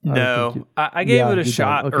 No, I gave it a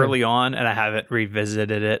shot Okay. early on, and I haven't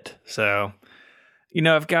revisited it. So,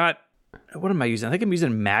 I've got, what am I using? I think I'm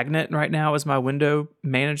using Magnet right now as my window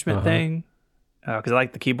management thing, because I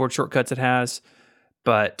like the keyboard shortcuts it has.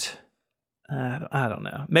 But I don't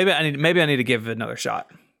know. Maybe I need to give it another shot.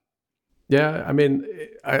 Yeah, I mean,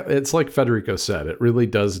 it's like Federico said, it really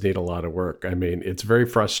does need a lot of work. I mean, it's very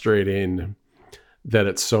frustrating that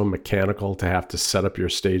it's so mechanical to have to set up your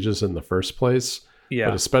stages in the first place. Yeah.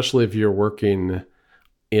 But especially if you're working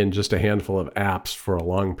in just a handful of apps for a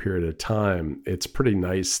long period of time, it's pretty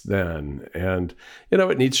nice then. And,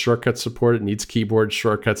 it needs shortcut support. It needs keyboard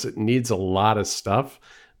shortcuts. It needs a lot of stuff,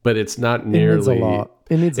 but it's not nearly...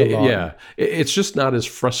 It needs a lot. Yeah. It's just not as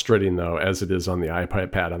frustrating, though, as it is on the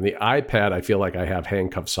iPad. On the iPad, I feel like I have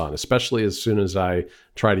handcuffs on, especially as soon as I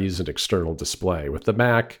try to use an external display. With the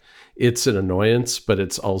Mac, it's an annoyance, but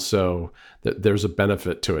it's also that there's a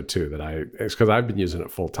benefit to it, too, because I've been using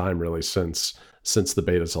it full time, really, since the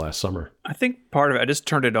betas last summer. I think part of it, I just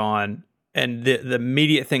turned it on, and the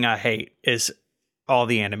immediate thing I hate is all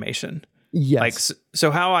the animation. Yes. Like,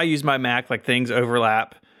 so how I use my Mac, like things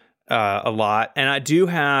overlap a lot. And I do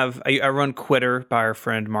have, I run Quitter by our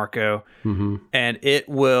friend Marco, and it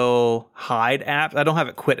will hide apps. I don't have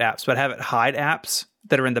it quit apps, but I have it hide apps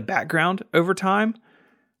that are in the background over time.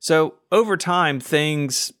 So over time,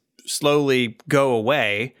 things slowly go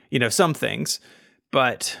away, some things,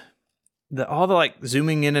 but all the like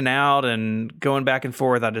zooming in and out and going back and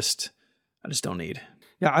forth, I just don't need.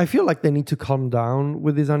 Yeah, I feel like they need to calm down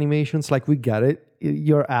with these animations. Like, we get it.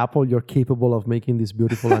 You're Apple, you're capable of making these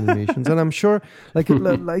beautiful animations. And I'm sure, like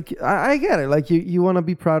I get it. Like, you want to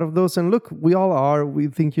be proud of those. And look, we all are. We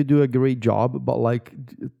think you do a great job, but like,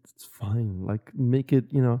 it's fine. Like, make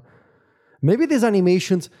it, maybe these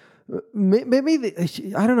animations... Maybe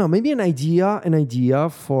I don't know. Maybe an idea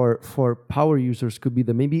for power users could be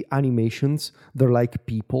that maybe animations, they're like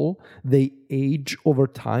people. They age over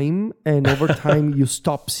time, and over time you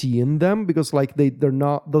stop seeing them because like they're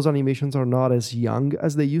not. Those animations are not as young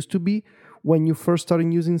as they used to be when you first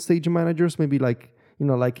started using stage managers. Maybe like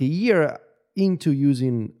like a year into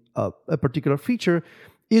using a particular feature,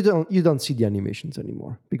 you don't see the animations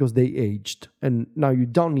anymore because they aged, and now you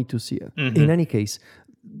don't need to see it. In any case,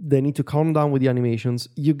 they need to calm down with the animations.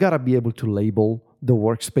 You gotta be able to label the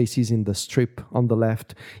workspaces in the strip on the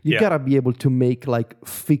left. You gotta be able to make like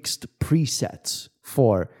fixed presets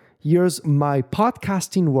for here's my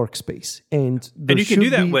podcasting workspace. And you can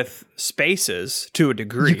do that with spaces to a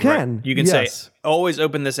degree. You can. Right? You can say, always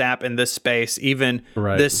open this app in this space, even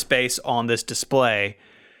this space on this display.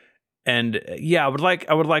 And I would like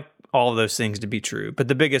all of those things to be true, but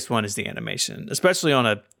the biggest one is the animation, especially on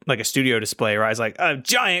a studio display, right? It's like a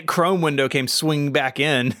giant Chrome window came swinging back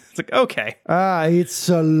in. It's like, okay. It's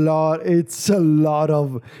a lot of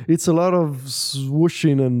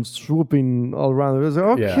swooshing and swooping all around. It's like,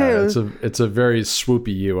 okay. Yeah, it's a very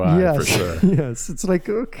swoopy UI for sure. Yes, it's like,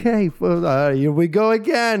 okay, here we go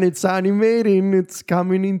again. It's animating. It's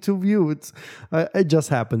coming into view. It just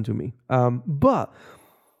happened to me. But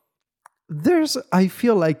I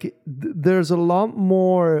feel like there's a lot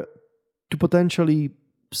more to potentially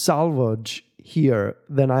salvage here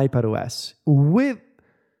than iPadOS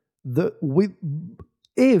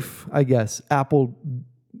if I guess Apple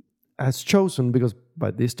has chosen, because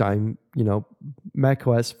by this time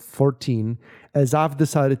macOS 14, as I've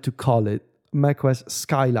decided to call it, macOS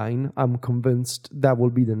Skyline. I'm convinced that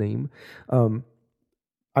will be the name.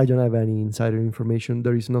 I don't have any insider information.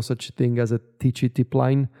 There is no such thing as a TCP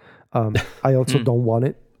line. I also don't want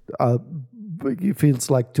it. It feels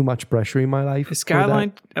like too much pressure in my life. Is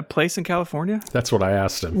Skyline a place in California? That's what I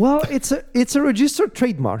asked him. Well, it's a registered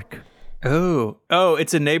trademark. Oh,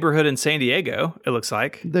 it's a neighborhood in San Diego, it looks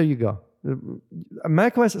like. There you go.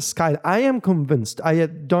 macOS Skyline. I am convinced. I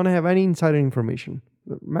don't have any insider information.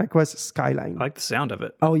 macOS Skyline. I like the sound of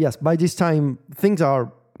it. Oh, yes. By this time, things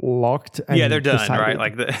are locked. And they're done, decided.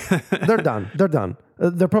 right? They're done. They're done.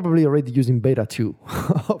 They're probably already using beta 2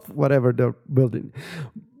 of whatever they're building.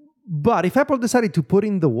 But if Apple decided to put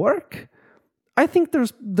in the work, I think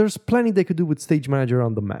there's plenty they could do with Stage Manager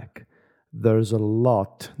on the Mac. There's a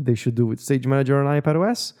lot they should do with Stage Manager on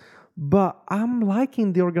iPadOS. But I'm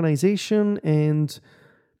liking the organization, and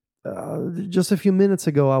just a few minutes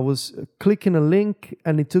ago, I was clicking a link,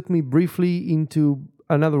 and it took me briefly into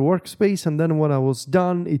another workspace, and then when I was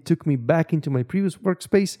done, it took me back into my previous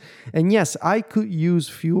workspace. And yes, I could use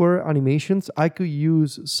fewer animations. I could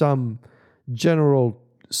use some general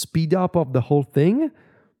speed up of the whole thing,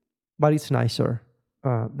 but it's nicer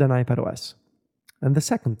than iPadOS. And the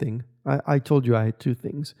second thing, I told you I had two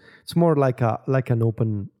things. It's more like an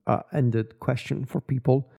open-ended question for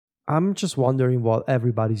people. I'm just wondering what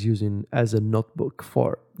everybody's using as a notebook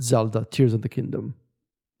for Zelda Tears of the Kingdom.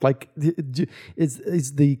 Like,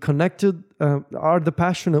 is the connected, are the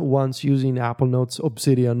passionate ones using Apple Notes,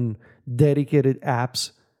 Obsidian, dedicated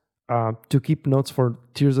apps to keep notes for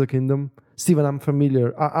Tears of the Kingdom? Steven,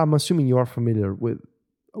 I'm assuming you are familiar with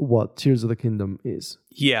what Tears of the Kingdom is.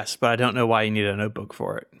 Yes, but I don't know why you need a notebook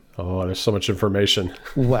for it. Oh, there's so much information.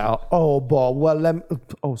 Well,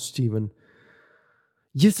 Bob, Steven.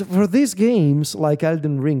 Yes, for these games like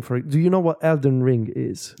Elden Ring, do you know what Elden Ring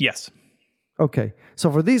is? Yes. Okay,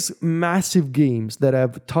 so for these massive games that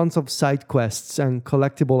have tons of side quests and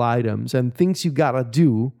collectible items and things you gotta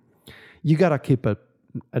do, you gotta keep a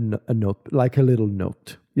note, like a little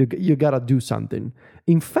note. You gotta do something.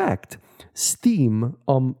 In fact, Steam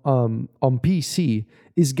on PC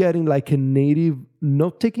is getting like a native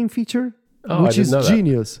note-taking feature, which is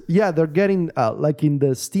genius. Yeah, they're getting like in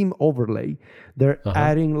the Steam overlay, they're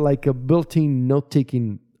adding like a built-in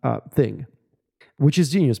note-taking thing, which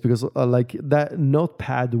is genius because like that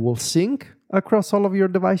notepad will sync across all of your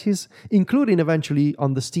devices, including eventually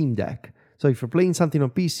on the Steam Deck. So if you're playing something on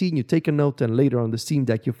PC and you take a note, and later on the Steam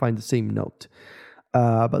Deck you find the same note.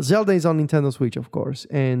 But Zelda is on Nintendo Switch, of course,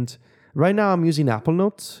 and right now I'm using Apple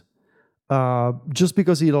Notes. Just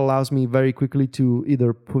because it allows me very quickly to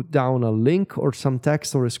either put down a link or some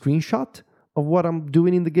text or a screenshot of what I'm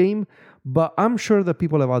doing in the game. But I'm sure that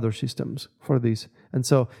people have other systems for this. And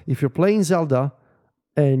so if you're playing Zelda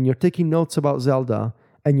and you're taking notes about Zelda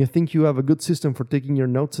and you think you have a good system for taking your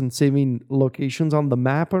notes and saving locations on the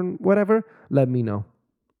map or whatever, let me know.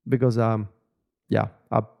 Because, I'm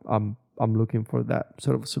looking for that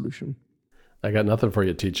sort of solution. I got nothing for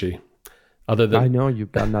you, Tichy. Other than I know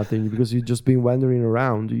you've got nothing because you've just been wandering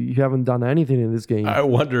around. You haven't done anything in this game. I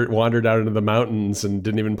wandered out into the mountains and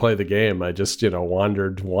didn't even play the game. I just,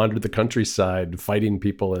 wandered the countryside, fighting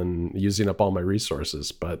people and using up all my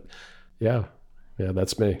resources. But yeah,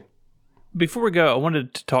 that's me. Before we go, I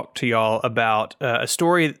wanted to talk to y'all about a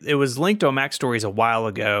story. It was linked on Mac Stories a while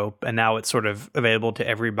ago, and now it's sort of available to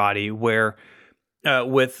everybody, where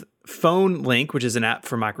with Phone Link, which is an app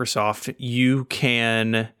for Microsoft, you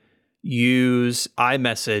can use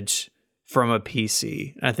iMessage from a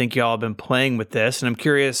PC. I think y'all have been playing with this, and I'm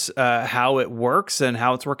curious how it works and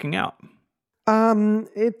how it's working out.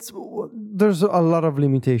 There's a lot of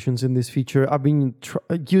limitations in this feature. I've been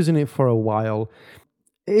using it for a while.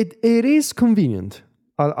 It is convenient.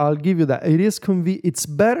 I'll give you that. It is It's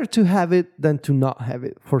better to have it than to not have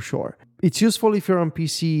it, for sure. It's useful if you're on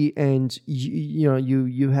PC and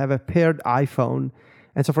you have a paired iPhone.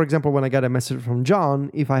 And so, for example, when I get a message from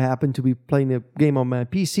John, if I happen to be playing a game on my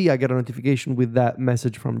PC, I get a notification with that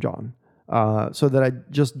message from John, so that I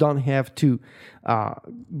just don't have to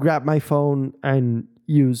grab my phone and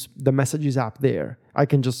use the Messages app there. I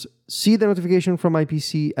can just see the notification from my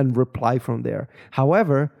PC and reply from there.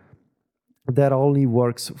 However, that only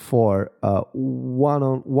works for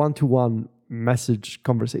one-to-one message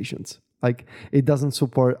conversations. Like, it doesn't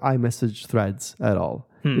support iMessage threads at all.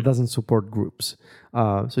 It doesn't support groups.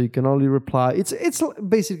 So you can only reply. It's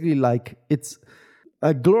basically like it's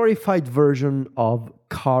a glorified version of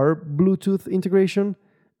car Bluetooth integration.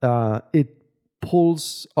 It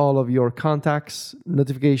pulls all of your contacts,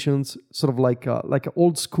 notifications, sort of like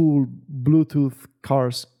old school Bluetooth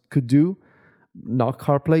cars could do. Not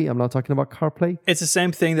CarPlay. I'm not talking about CarPlay. It's the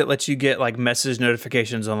same thing that lets you get like message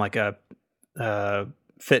notifications on like a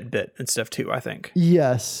Fitbit and stuff too, I think.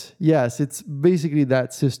 Yes, it's basically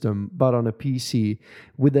that system, but on a PC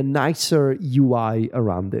with a nicer UI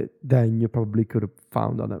around it than you probably could have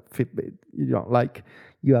found on a Fitbit. Like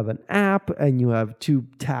you have an app and you have two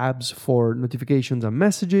tabs for notifications and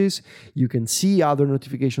messages. You can see other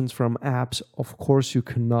notifications from apps. Of course, you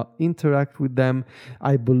cannot interact with them.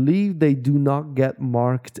 I believe they do not get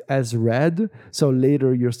marked as read. So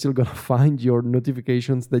later you're still going to find your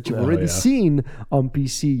notifications that you've already seen on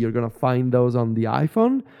PC. You're going to find those on the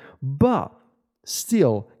iPhone. But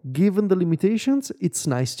still, given the limitations, it's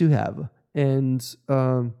nice to have. And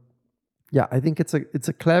I think it's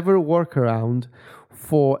a clever workaround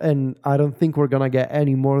and I don't think we're gonna get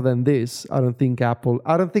any more than this. I don't think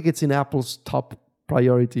it's in Apple's top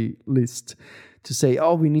priority list to say,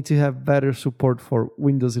 we need to have better support for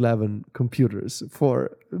Windows 11 computers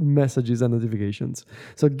for messages and notifications.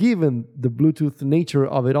 So given the Bluetooth nature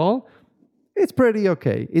of it all, it's pretty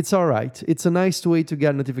okay. It's all right. It's a nice way to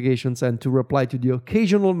get notifications and to reply to the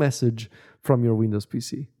occasional message from your Windows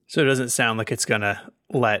PC. So it doesn't sound like it's going to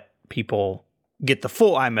let people get the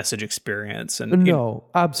full iMessage experience. And No,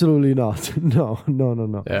 absolutely not. No.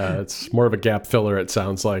 Yeah, it's more of a gap filler. It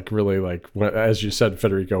sounds like, really, like as you said,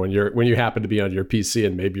 Federico, when you happen to be on your PC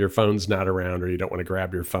and maybe your phone's not around or you don't want to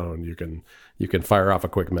grab your phone, you can fire off a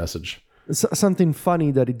quick message. Something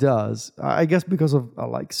funny that it does, I guess, because of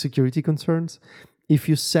like security concerns. If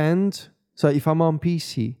I'm on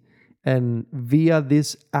PC and via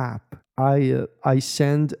this app, I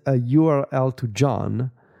send a URL to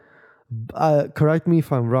John. Correct me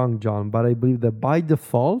if I'm wrong, John, but I believe that by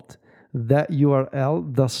default, that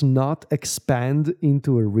URL does not expand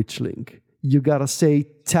into a rich link. You gotta say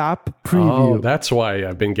tap preview. Oh, that's why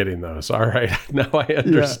I've been getting those. All right, now I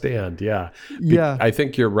understand. Yeah. I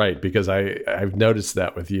think you're right, because I've noticed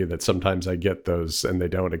that with you, that sometimes I get those and they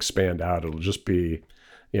don't expand out. It'll just be,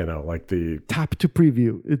 like the tap to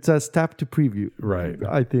preview. It says tap to preview. Right.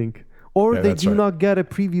 I think, or they do not get a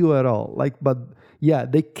preview at all. But yeah,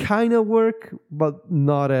 they kind of work, but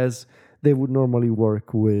not as they would normally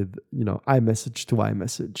work with, iMessage to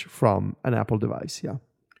iMessage from an Apple device. Yeah.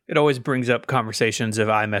 It always brings up conversations of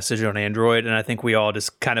iMessage on Android, and I think we all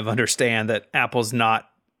just kind of understand that Apple's not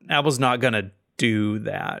going to do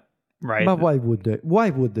that, right? But why would they?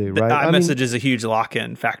 Right? iMessage is a huge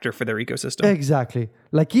lock-in factor for their ecosystem. Exactly.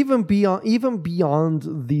 Like even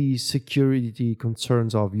beyond the security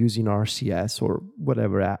concerns of using RCS or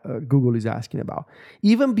whatever Google is asking about,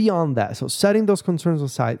 even beyond that. So setting those concerns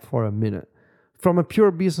aside for a minute, from a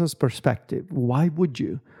pure business perspective, why would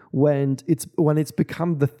you? When it's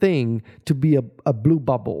become the thing to be a blue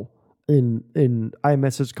bubble in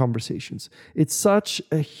iMessage conversations. It's such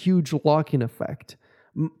a huge lock-in effect,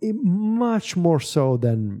 much more so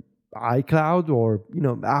than iCloud or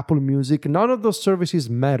Apple Music. None of those services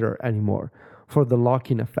matter anymore for the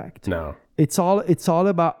lock-in effect. No, it's all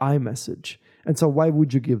about iMessage, and so why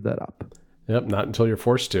would you give that up? Yep, not until you're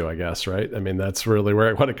forced to, I guess, right? I mean, that's really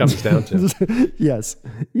what it comes down to. Yes,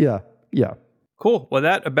 yeah. Cool. Well,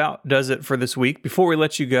 that about does it for this week. Before we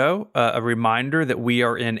let you go, a reminder that we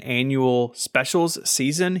are in annual specials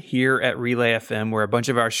season here at Relay FM, where a bunch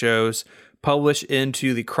of our shows publish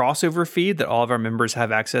into the crossover feed that all of our members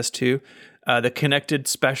have access to. The Connected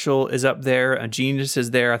special is up there. Genius is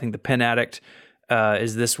there. I think the Pen Addict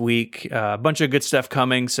is this week. A bunch of good stuff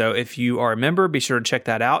coming. So if you are a member, be sure to check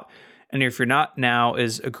that out. And if you're not, now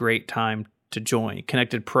is a great time to join.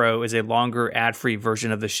 Connected Pro is a longer ad-free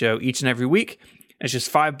version of the show each and every week. It's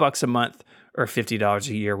just $5 a month or $50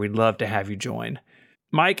 a year. We'd love to have you join.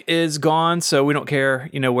 Mike is gone, so we don't care,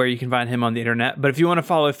 where you can find him on the internet. But if you want to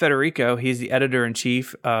follow Federico, he's the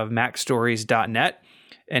editor-in-chief of MacStories.net,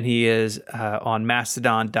 and he is on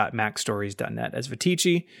mastodon.macstories.net as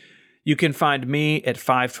Vitici. You can find me at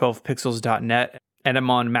 512pixels.net, and I'm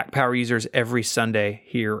on Mac Power Users every Sunday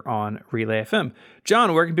here on Relay FM.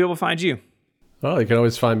 John, where can people find you? Well, you can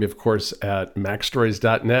always find me, of course, at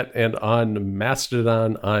macstories.net, and on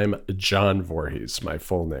Mastodon, I'm John Voorhees, my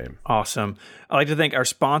full name. Awesome. I'd like to thank our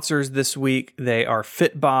sponsors this week. They are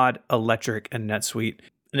Fitbod, Electric, and NetSuite.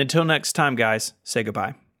 And until next time, guys, say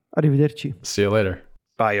goodbye. Arrivederci. See you later.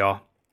 Bye, y'all.